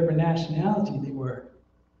considered whatever nationality they were,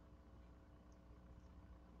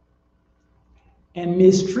 and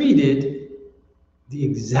mistreated the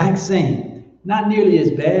exact same. Not nearly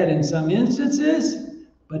as bad in some instances,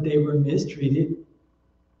 but they were mistreated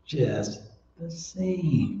just the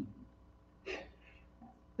same.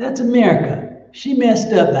 That's America. She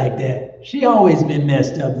messed up like that. She always been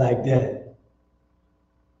messed up like that.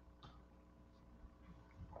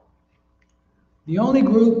 The only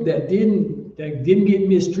group that didn't get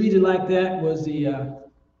mistreated like that was the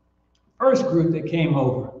first group that came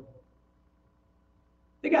over.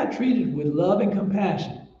 They got treated with love and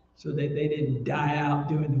compassion so that they didn't die out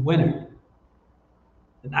during the winter.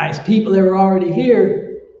 The nice people that were already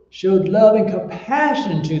here showed love and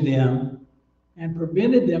compassion to them and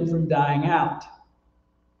prevented them from dying out.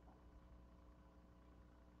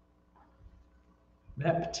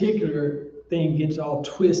 That particular thing gets all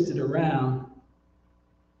twisted around.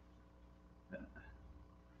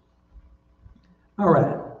 All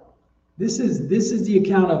right. This is the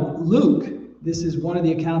account of Luke. This is one of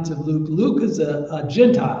the accounts of Luke. Luke is a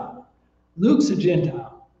Gentile. Luke's a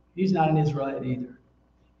Gentile. He's not an Israelite either.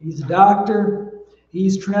 He's a doctor.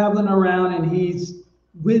 He's traveling around and he's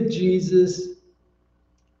with Jesus,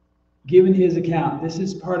 giving his account. This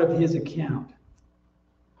is part of his account.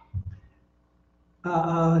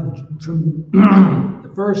 From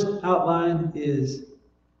the first outline is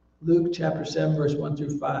Luke chapter 7, verse 1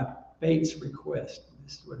 through 5. Faith's request.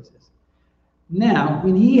 This is what it says. Now,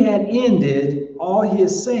 when he had ended all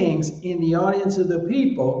his sayings in the audience of the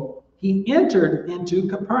people, he entered into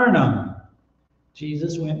Capernaum.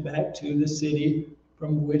 Jesus went back to the city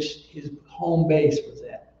from which his home base was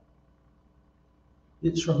at.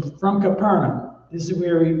 It's from Capernaum. This is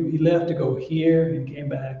where he left to go here and came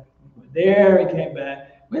back. Went there and came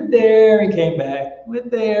back. Went there and came back. Went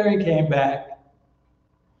there and came back.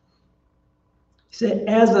 He said,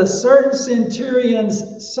 as a certain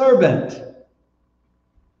centurion's servant,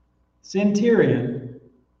 centurion,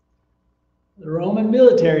 the Roman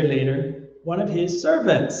military leader, one of his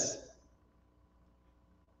servants,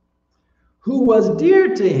 who was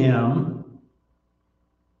dear to him,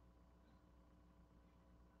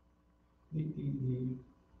 the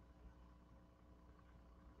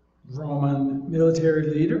Roman military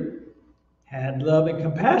leader had love and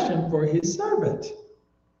compassion for his servant.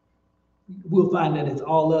 We'll find that it's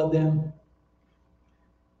all of them.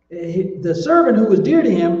 The servant who was dear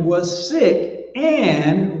to him was sick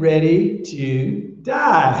and ready to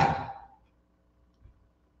die.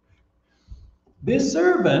 This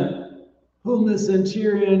servant, whom the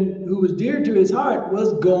centurion, who was dear to his heart,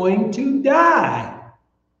 was going to die.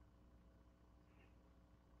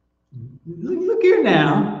 Look here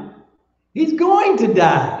now. He's going to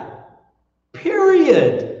die.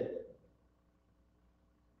 Period.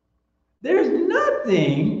 There's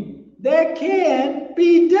nothing that can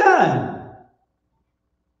be done.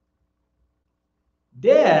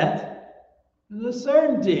 Death is a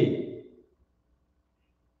certainty.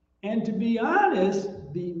 And to be honest,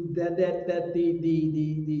 the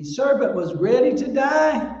servant was ready to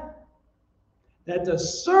die, that the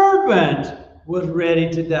servant was ready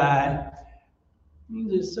to die,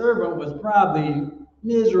 means the servant was probably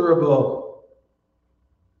miserable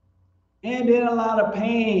and in a lot of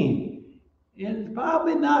pain. And it's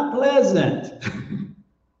probably not pleasant.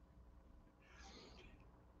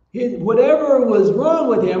 Whatever was wrong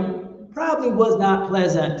with him probably was not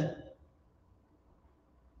pleasant.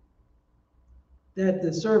 That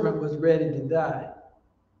the servant was ready to die.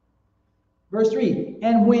 Verse 3,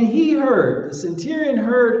 and when he heard, the centurion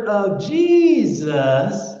heard of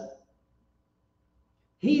Jesus,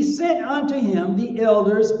 he sent unto him the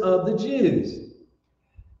elders of the Jews.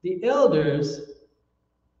 The elders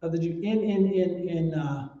of the Jews,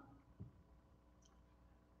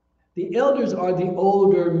 the elders are the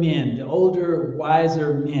older men, the older,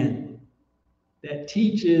 wiser men that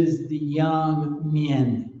teaches the young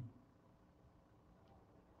men.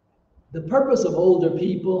 The purpose of older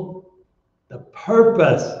people, the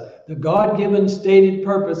God-given stated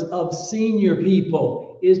purpose of senior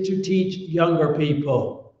people is to teach younger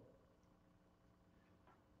people.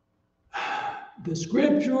 The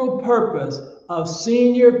scriptural purpose of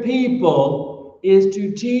senior people is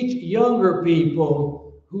to teach younger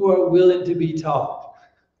people who are willing to be taught.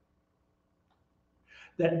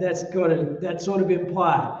 That's sort of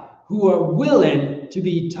implied. Who are willing to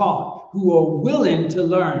be taught, who are willing to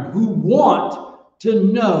learn, who want to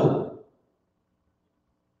know.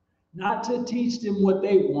 Not to teach them what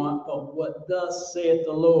they want, but what thus saith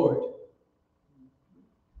the Lord.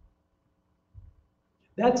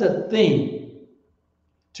 That's a thing.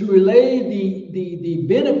 To relay the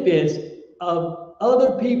benefits of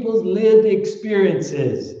other people's lived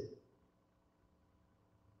experiences.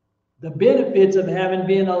 The benefits of having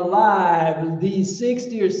been alive these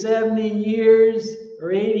 60 or 70 years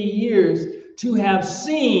or 80 years to have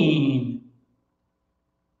seen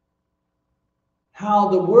how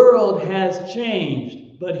the world has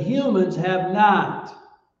changed, but humans have not.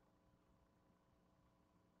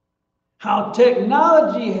 How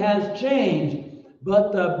technology has changed,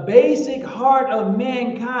 but the basic heart of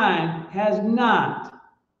mankind has not.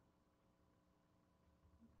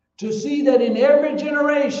 To see that in every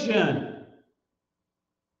generation,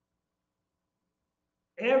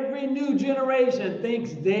 every new generation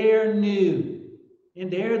thinks they're new,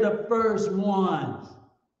 and they're the first ones.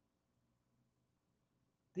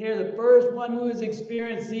 They're the first one who has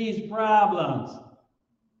experienced these problems.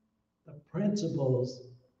 The principles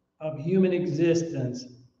of human existence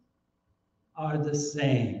are the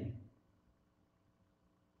same.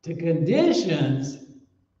 The conditions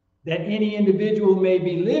that any individual may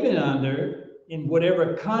be living under in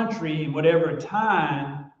whatever country, in whatever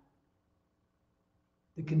time,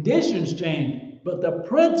 the conditions change, but the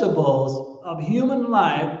principles of human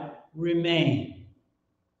life remain.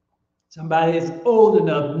 Somebody that's old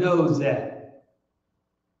enough knows that.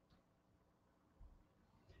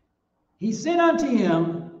 He sent unto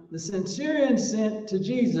him, the centurion sent to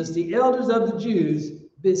Jesus the elders of the Jews,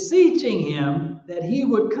 beseeching him that he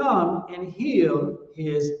would come and heal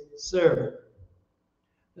his servant.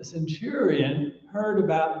 The centurion heard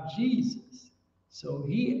about Jesus, so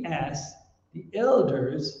he asked the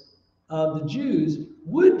elders of the Jews,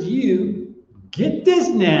 would you, get this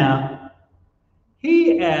now,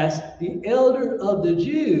 he asked the elder of the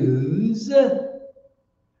Jews,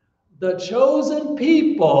 the chosen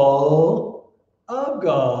people of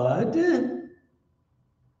God,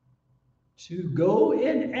 to go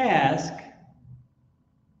and ask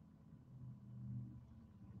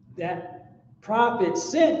that prophet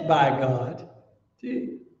sent by God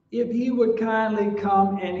if he would kindly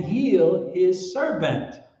come and heal his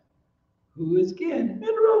servant, who is again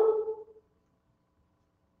miserable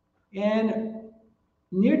and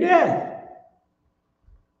near death.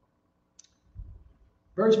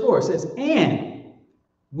 Verse 4 says, and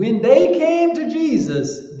when they came to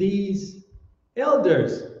Jesus, these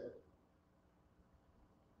elders,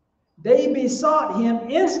 they besought him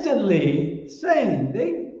instantly, saying,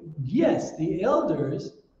 the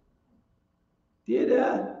elders did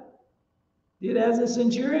as the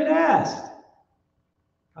centurion asked.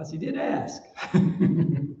 Because he did ask.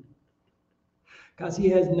 Because he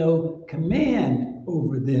has no command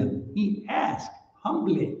over them. He asked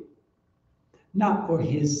humbly, not for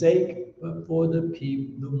his sake, but for the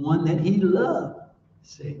people, the one that he loved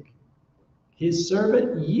sake. His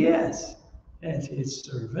servant, yes, as his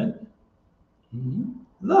servant, he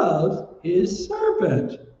loves his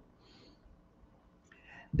servant.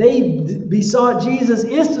 They besought Jesus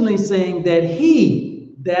instantly, saying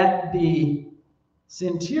that the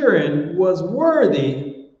centurion was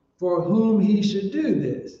worthy for whom he should do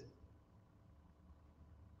this.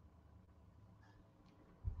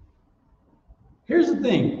 Here's the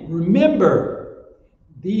thing. Remember,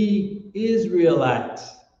 the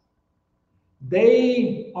Israelites,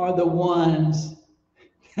 they are the ones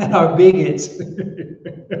that are bigots.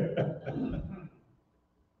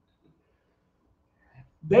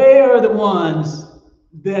 They are the ones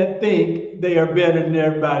that think they are better than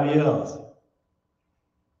everybody else.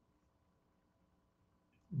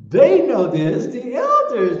 They know this, the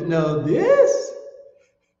elders know this,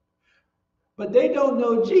 but they don't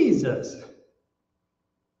know Jesus.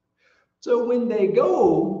 So when they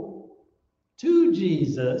go to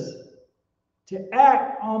Jesus to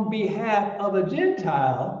act on behalf of a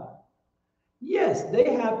Gentile, yes,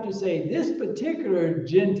 they have to say, this particular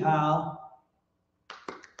Gentile,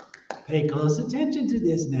 pay close attention to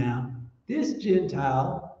this now, this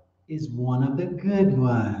Gentile is one of the good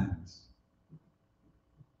ones.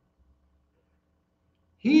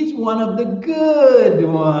 He's one of the good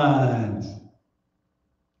ones.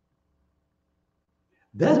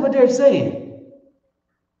 That's what they're saying.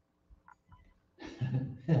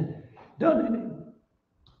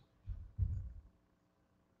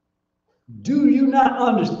 Do you not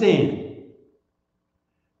understand?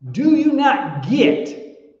 Do you not get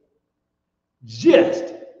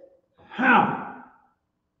just how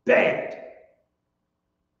bad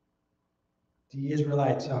the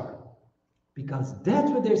Israelites are? Because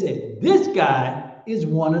that's what they're saying. This guy is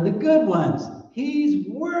one of the good ones. He's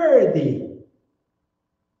worthy.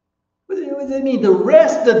 What does it mean? The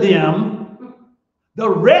rest of them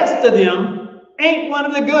ain't one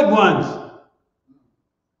of the good ones.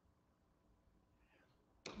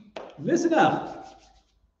 Listen up.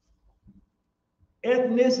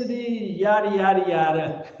 Ethnicity, yada, yada,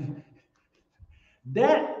 yada.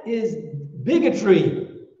 That is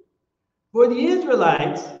bigotry. For the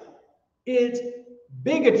Israelites, it's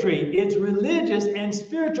bigotry. It's religious and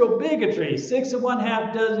spiritual bigotry. 6 of one,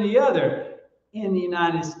 half dozen the other. In the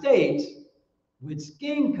United States, with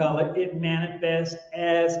skin color, it manifests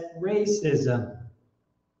as racism.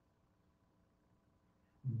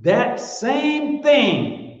 That same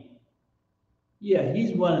thing. Yeah,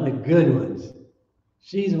 he's one of the good ones.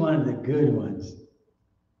 She's one of the good ones.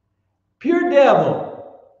 Pure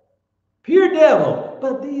devil. Pure devil.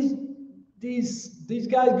 But these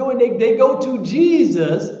guys go and they go to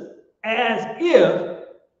Jesus as if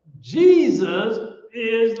Jesus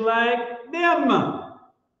is like them.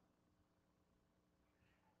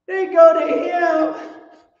 They go to him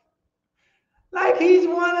like he's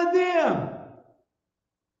one of them.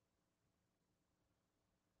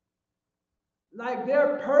 Like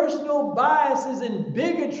their personal biases and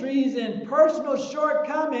bigotries and personal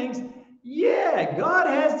shortcomings, yeah, God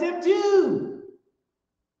has them too.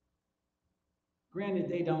 Granted,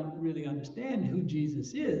 they don't really understand who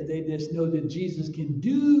Jesus is. They just know that Jesus can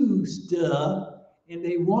do stuff, and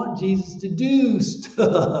they want Jesus to do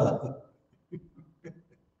stuff.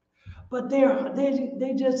 But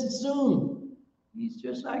they just assume he's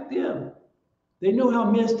just like them. They know how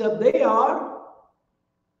messed up they are.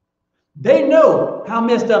 They know how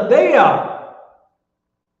messed up they are.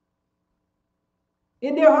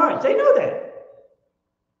 In their hearts, they know that.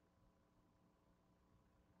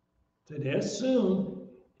 So they assume,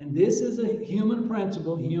 and this is a human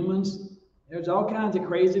principle. Humans, there's all kinds of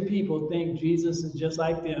crazy people think Jesus is just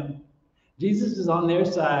like them. Jesus is on their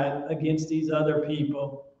side against these other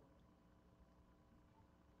people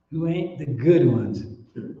who ain't the good ones.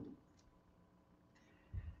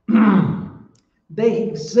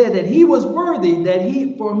 They said that he was worthy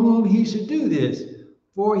for whom he should do this.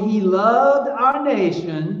 For he loved our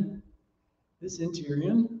nation, the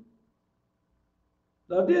centurion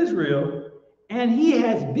loved Israel, and he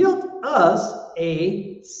has built us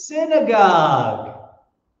a synagogue.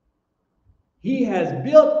 He has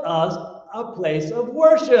built us a place of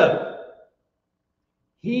worship.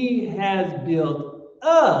 He has built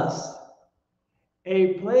us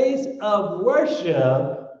a place of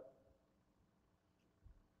worship.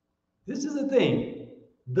 This is the thing.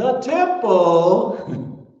 The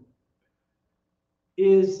temple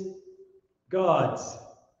is God's.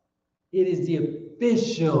 It is the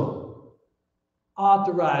official,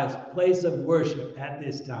 authorized place of worship at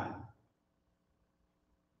this time.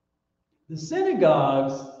 The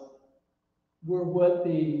synagogues were what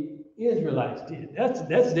the Israelites did.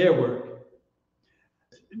 That's their work.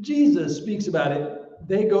 Jesus speaks about it.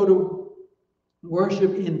 They go to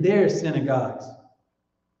worship in their synagogues.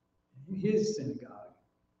 His synagogue.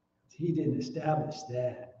 He didn't establish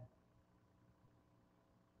that.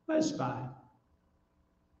 That's fine.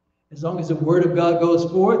 As long as the word of God goes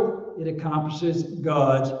forth, it accomplishes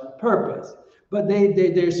God's purpose. But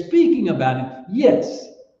they're speaking about it. Yes.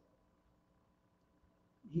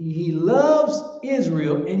 He loves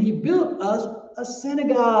Israel, and he built us a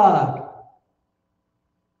synagogue.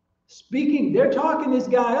 Speaking, they're talking this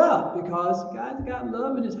guy up because God's got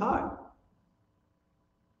love in his heart.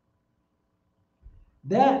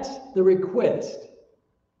 That's the request.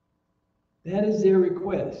 That is their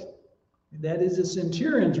request. That is the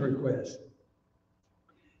centurion's request.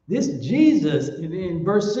 This Jesus, in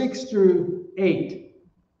verse 6 through 8,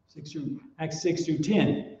 Acts 6 through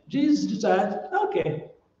 10, Jesus decides, okay.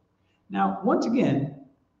 Now, once again,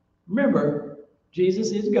 remember,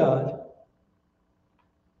 Jesus is God.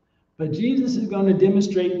 But Jesus is going to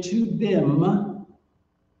demonstrate to them,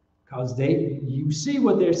 because you see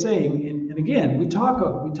what they're saying. And again, we talk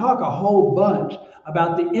a whole bunch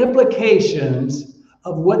about the implications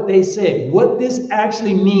of what they say, what this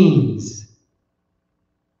actually means.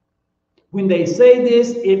 When they say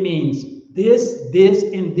this, it means this,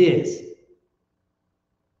 and this.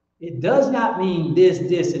 It does not mean this,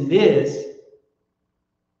 and this.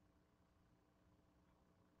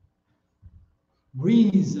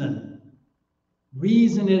 Reason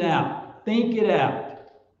it out. Think it out.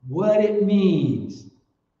 What it means.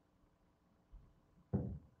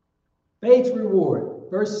 Faith reward.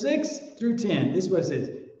 Verse 6 through 10. This is what it says.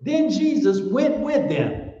 Then Jesus went with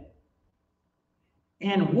them.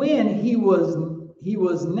 And when he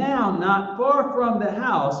was now not far from the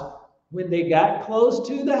house, when they got close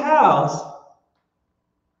to the house,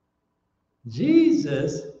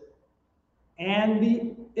 Jesus and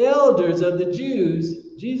the elders of the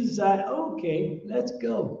Jews, Jesus said, okay, let's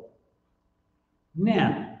go.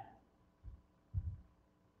 Now,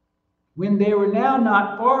 when they were now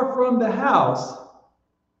not far from the house,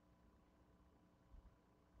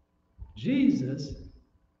 Jesus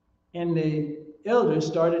and the elders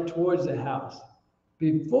started towards the house.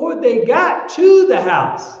 Before they got to the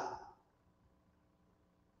house,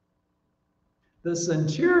 the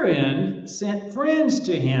centurion sent friends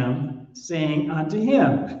to him, saying unto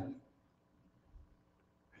him.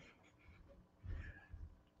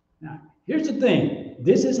 Now, here's the thing.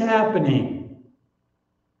 This is happening.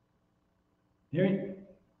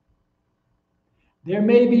 There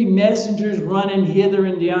may be messengers running hither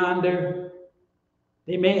and yonder.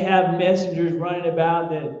 They may have messengers running about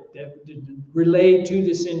that relate to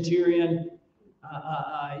the centurion.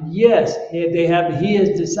 Yes, he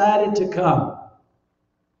has decided to come.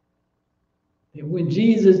 And when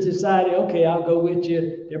Jesus decided, okay, I'll go with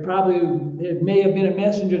you, there may have been a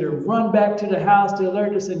messenger to run back to the house to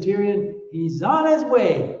alert the centurion. He's on his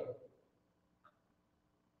way.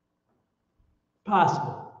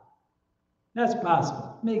 Possible. That's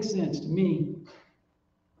possible. Makes sense to me.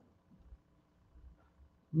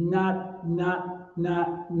 Not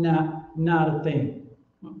a thing.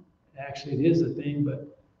 Actually, it is a thing, but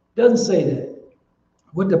it doesn't say that.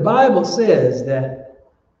 What the Bible says that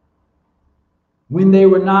when they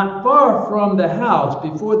were not far from the house,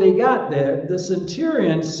 before they got there, the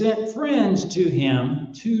centurion sent friends to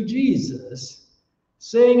him, to Jesus,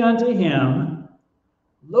 saying unto him,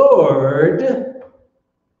 Lord,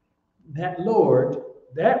 that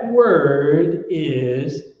word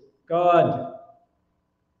is God.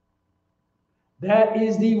 That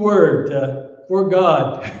is the word for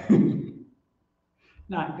God.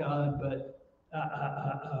 Not God, but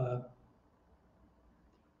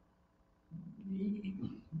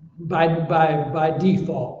by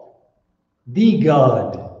default, the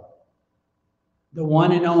God, the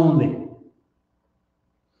one and only.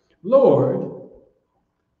 Lord,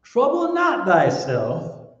 trouble not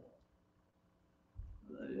thyself.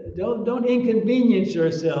 Don't inconvenience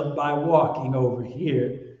yourself by walking over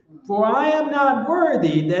here. For I am not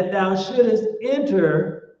worthy that thou shouldest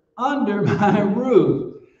enter under my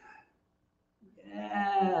roof.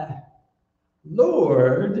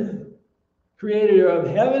 Lord, creator of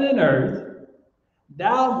heaven and earth,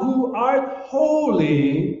 thou who art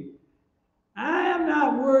holy, I am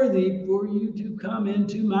not worthy for you to come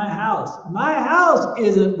into my house. My house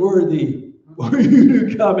isn't worthy for you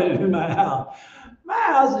to come into my house. My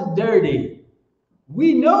house is dirty.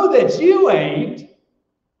 We know that you ain't.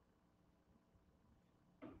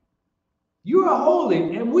 You are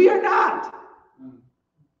holy, and we are not.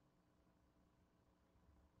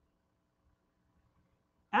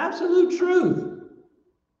 Absolute truth.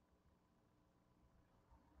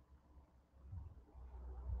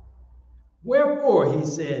 Wherefore, he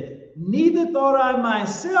said, neither thought I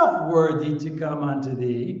myself worthy to come unto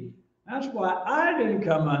thee. That's why I didn't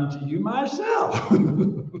come unto you myself.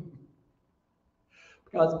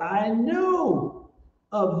 Because I know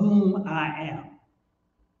of whom I am.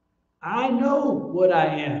 I know what I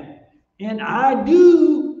am. And I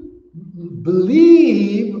do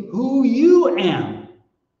believe who you am.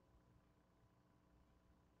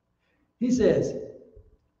 He says,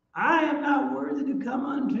 I am not worthy to come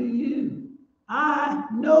unto you. I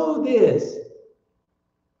know this.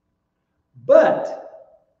 But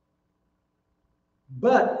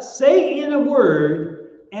say in a word,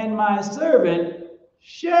 and my servant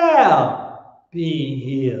shall be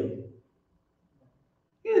healed.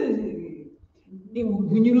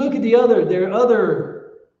 When you look at there are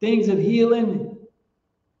other things of healing,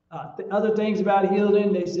 other things about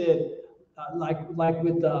healing. They said, like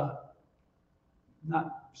with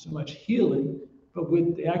not so much healing, but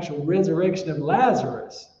with the actual resurrection of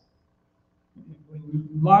Lazarus. When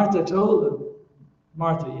Martha told him,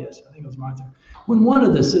 yes, I think it was Martha. When one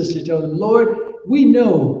of the sisters told him, Lord, we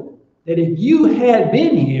know that if you had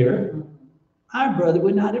been here, our brother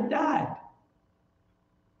would not have died.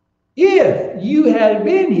 If you had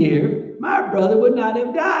been here, my brother would not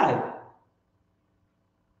have died.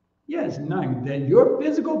 Yes, knowing that your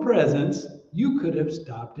physical presence, you could have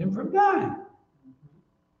stopped him from dying.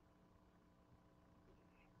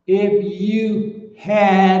 If you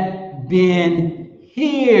had been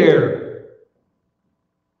here.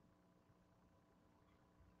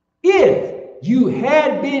 If you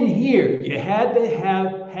had been here, you had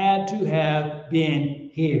to have been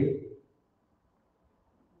here.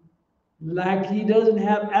 Like he doesn't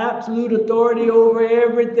have absolute authority over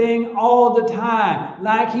everything all the time.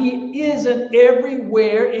 Like he isn't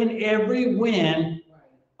everywhere in every wind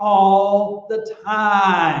all the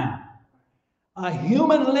time. A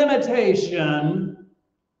human limitation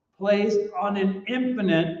placed on an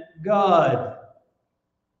infinite God.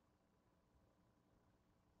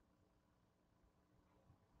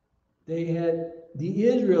 They had the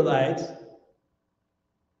Israelites,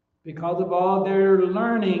 because of all their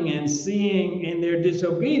learning and seeing in their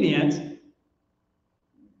disobedience,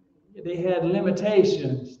 they had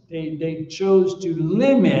limitations. They chose to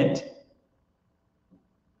limit.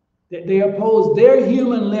 They opposed their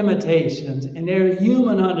human limitations and their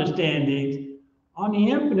human understandings on the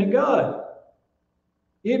infinite God.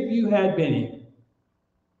 If you had been here,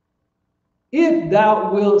 if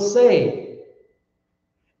thou wilt say,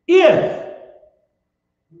 if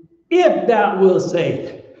thou wilt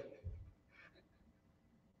say.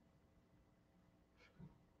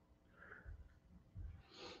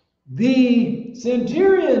 The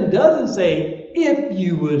centurion doesn't say, if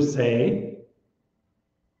you would say.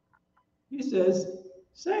 He says,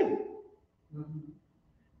 say.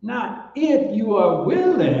 Not if you are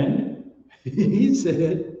willing. He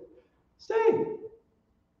said, say.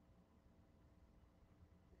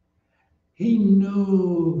 He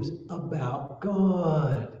knows about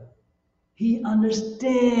God. He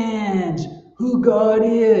understands who God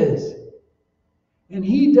is. And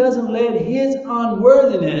he doesn't let his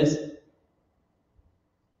unworthiness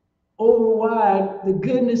override the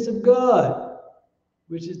goodness of God,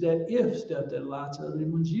 which is that if stuff that lots of other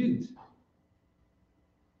ones use.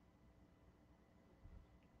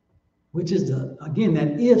 Which is, again,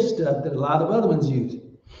 that if stuff that a lot of other ones use. It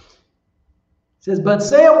says, but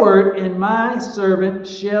say a word, and my servant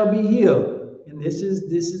shall be healed. And this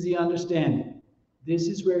is the understanding. This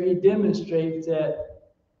is where he demonstrates that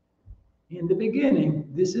in the beginning,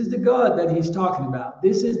 this is the God that he's talking about.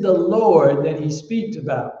 This is the Lord that he speaks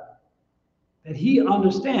about. That he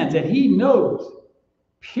understands, that he knows.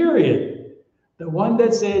 Period. The one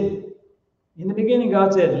that said, in the beginning,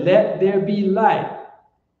 God said, let there be light.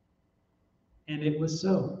 And it was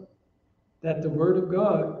so. That the word of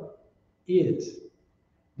God is.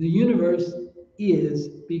 The universe is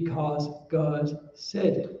because God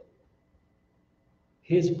said it.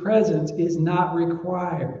 His presence is not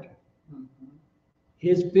required.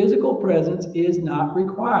 His physical presence is not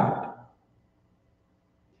required.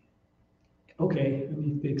 Okay, let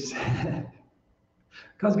me fix that.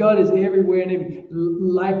 Because God is everywhere and everywhere.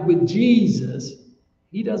 Like with Jesus,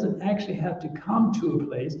 he doesn't actually have to come to a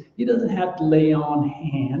place. He doesn't have to lay on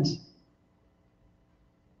hands.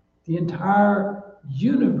 The entire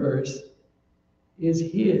universe is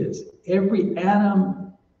his. every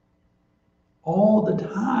atom, all the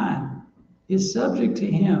time, is subject to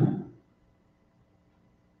him.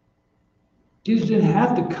 Jesus didn't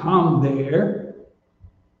have to come there.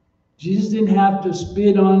 Jesus didn't have to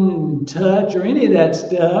spit on and touch or any of that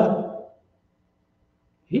stuff.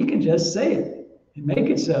 He can just say it and make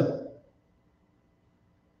it so.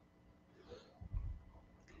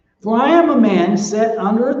 For I am a man set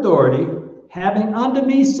under authority, having unto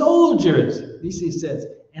me soldiers. This he says,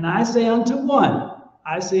 and I say unto one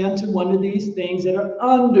of these things that are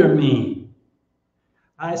under me.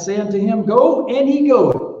 I say unto him, go, and he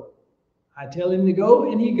goeth. I tell him to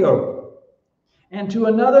go, and he goeth. And to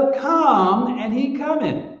another, come, and he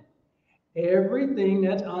cometh. Everything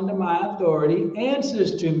that's under my authority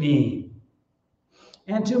answers to me.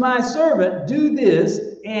 And to my servant, do this,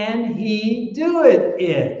 and he doeth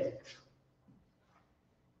it.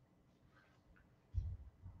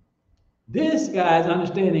 This guy's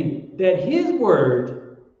understanding that his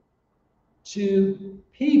word to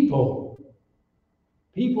people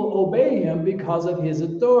obey him because of his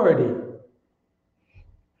authority.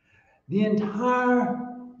 The entire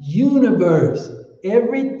universe,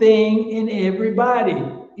 everything and everybody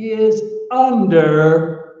is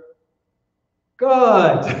under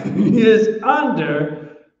God, is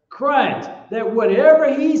under Christ. That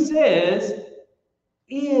whatever he says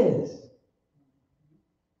is.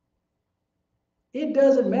 It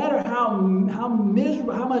doesn't matter how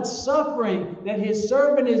miserable, how much suffering that his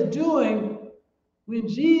servant is doing. When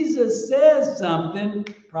Jesus says something,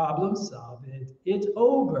 problem solved. It's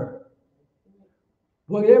over.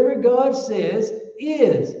 Whatever God says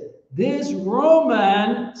is. This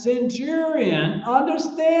Roman centurion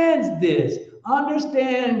understands this.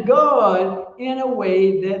 Understand God in a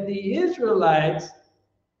way that the Israelites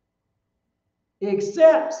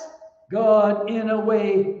accepts God in a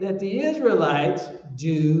way that the Israelites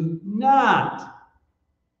do not.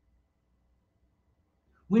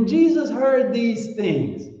 When Jesus heard these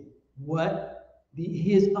things,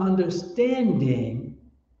 his understanding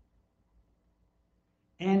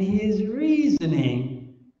and his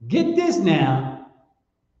reasoning, get this now,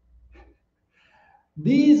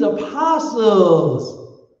 these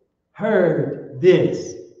apostles heard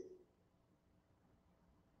this.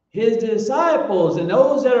 His disciples and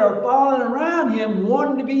those that are following around him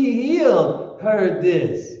wanting to be healed heard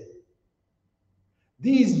this.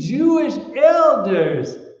 These Jewish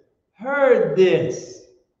elders heard this.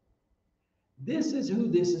 This is who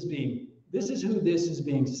this is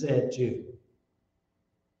being said to.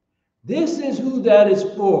 This is who that is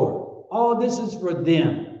for. All this is for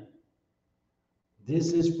them.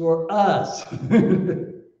 This is for us.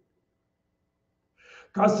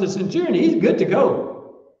 Because the centurion, he's good to go.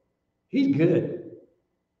 He's good.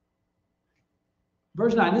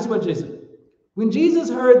 Verse 9, this is what Jesus said. When Jesus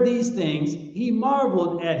heard these things, he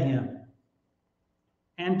marveled at him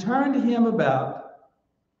and turned him about.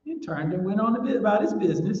 He turned and went on a bit about his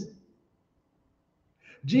business.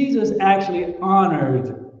 Jesus actually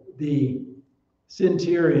honored the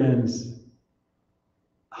centurion's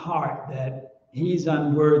heart that he's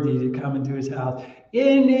unworthy to come into his house.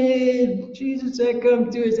 And Jesus said, come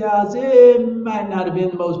to his house. It might not have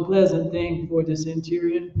been the most pleasant thing for the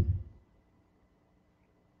centurion.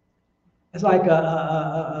 It's like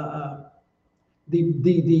the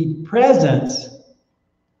presence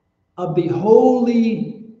of the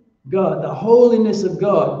holy God, the holiness of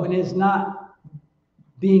God, when it's not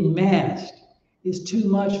being masked, is too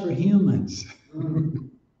much for humans.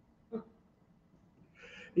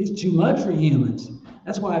 It's too much for humans.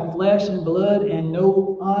 That's why flesh and blood and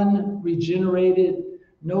no unregenerated,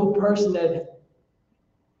 no person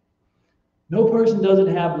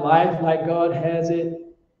doesn't have life like God has it.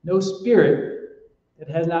 No spirit that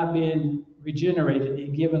has not been regenerated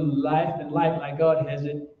and given life and life like God has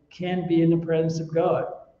it can be in the presence of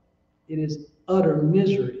God. It is utter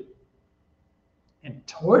misery and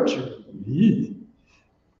torture.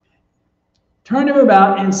 Turned him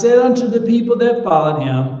about and said unto the people that followed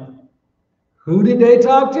him, who did they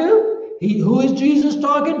talk to? Who is Jesus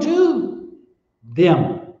talking to?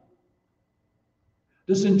 Them.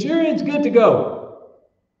 The centurion's good to go.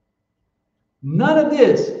 None of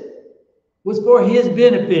this was for his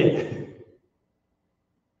benefit.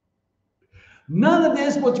 None of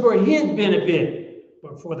this was for his benefit,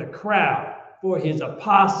 but for the crowd, for his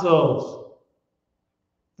apostles,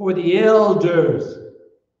 for the elders.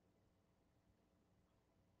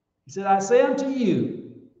 He said, I say unto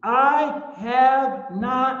you, I have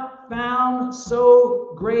not found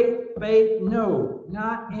so great faith, no,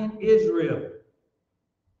 not in Israel.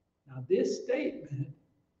 Now, this statement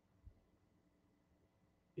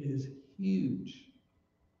is huge.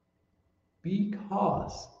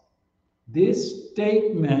 Because this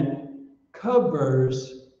statement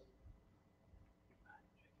covers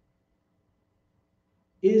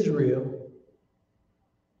Israel,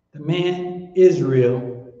 the man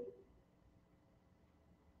Israel,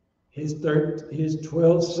 his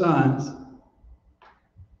 12 sons,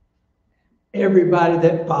 everybody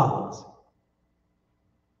that follows.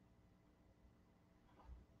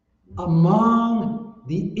 Among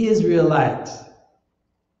the Israelites,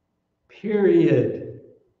 period.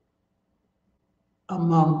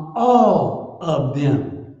 Among all of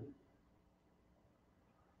them.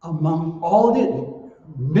 Among all the,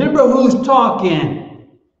 remember who's talking.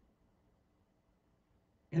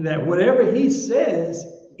 And that whatever he says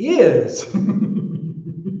is.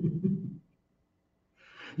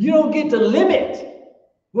 You don't get to limit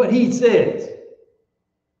what he says.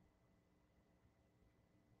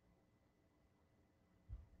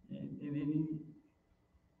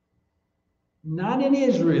 Not in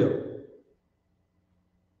Israel.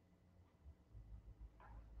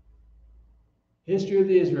 History of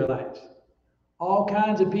the Israelites. All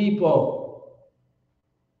kinds of people.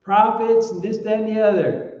 Prophets and this, that, and the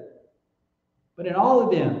other. But in all of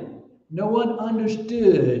them, no one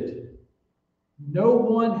understood. No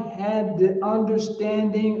one had the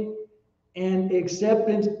understanding and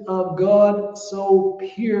acceptance of God so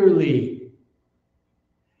purely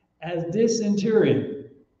as this centurion.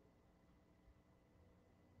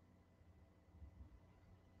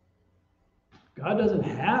 God doesn't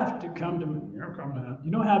have to come to me.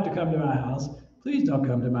 You don't have to come to my house. Please don't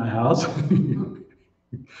come to my house.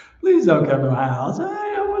 Please don't come to my house.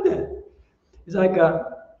 I don't want that. It's like,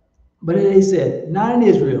 but they said, not in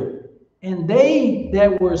Israel. And they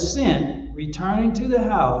that were sent, returning to the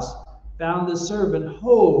house, found the servant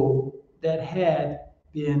whole that had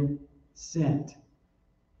been sent.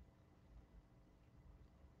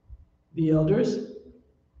 The elders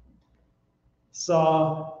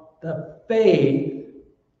saw the faith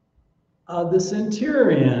of the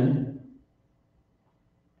centurion,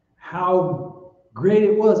 how great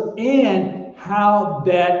it was, and how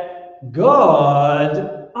that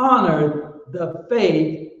God honored the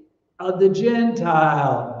faith of the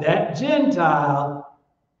Gentile. That Gentile,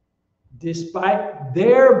 despite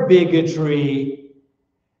their bigotry,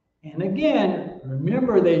 and again,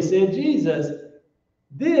 remember they said, Jesus,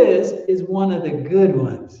 this is one of the good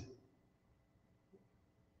ones.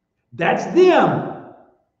 That's them.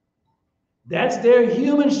 That's their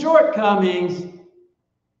human shortcomings.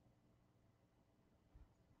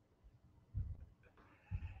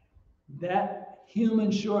 That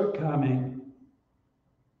human shortcoming,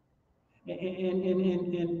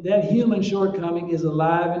 and that human shortcoming is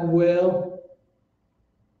alive and well.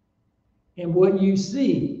 And what you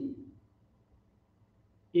see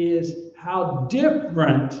is how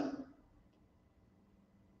different,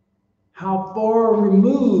 how far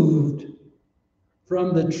removed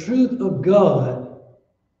from the truth of God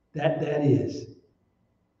that is.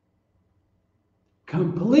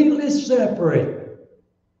 Completely separate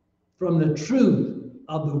from the truth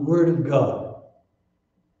of the Word of God.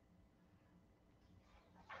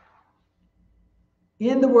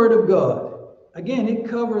 In the Word of God, again, it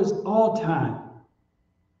covers all time.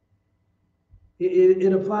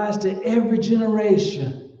 It applies to every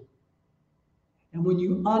generation. And when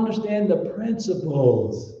you understand the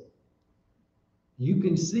principles, you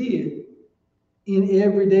can see it in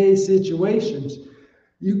everyday situations.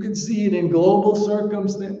 You can see it in global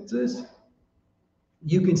circumstances.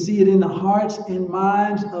 You can see it in the hearts and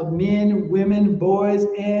minds of men, women, boys,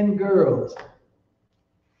 and girls.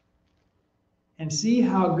 And see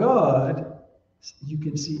how God, you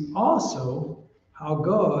can see also how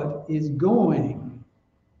God is going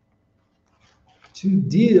to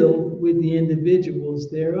deal with the individuals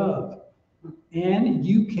thereof. And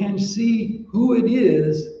you can see who it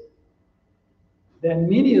is that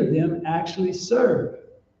many of them actually serve.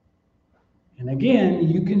 And again,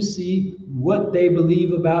 you can see what they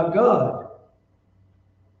believe about God.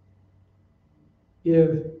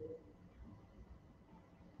 If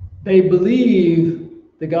they believe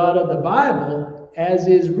the God of the Bible as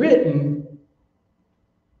is written,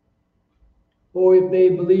 or if they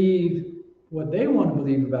believe what they want to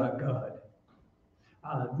believe about God.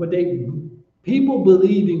 People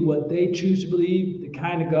believing what they choose to believe, the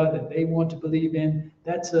kind of God that they want to believe in,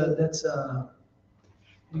 that's hang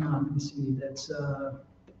on, let me see,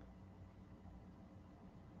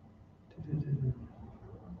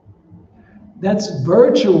 that's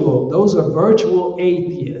virtual. Those are virtual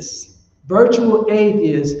atheists. Virtual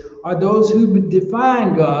atheists are those who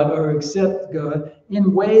define God or accept God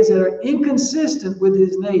in ways that are inconsistent with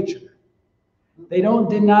his nature. They don't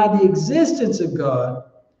deny the existence of God,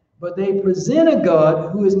 but they present a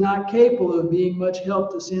God who is not capable of being much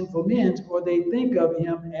help to sinful men, or they think of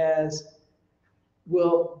him as,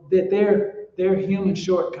 well, that their human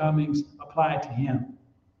shortcomings apply to him.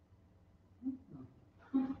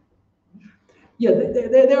 Yeah,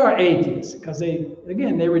 there are atheists because they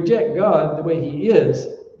reject God the way He is.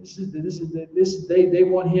 They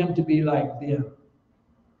want Him to be like them.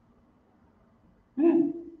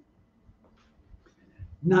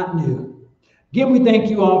 Not new. Again, we thank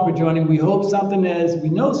you all for joining. We hope something that has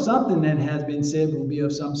been said will be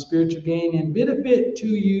of some spiritual gain and benefit to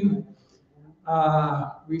you.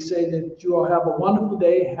 We say that you all have a wonderful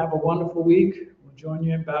day, have a wonderful week. We'll join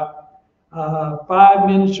you in about 5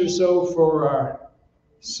 minutes or so for our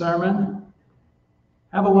sermon.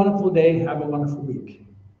 Have a wonderful day, have a wonderful week.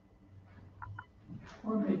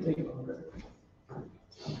 Or it may take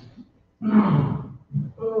longer.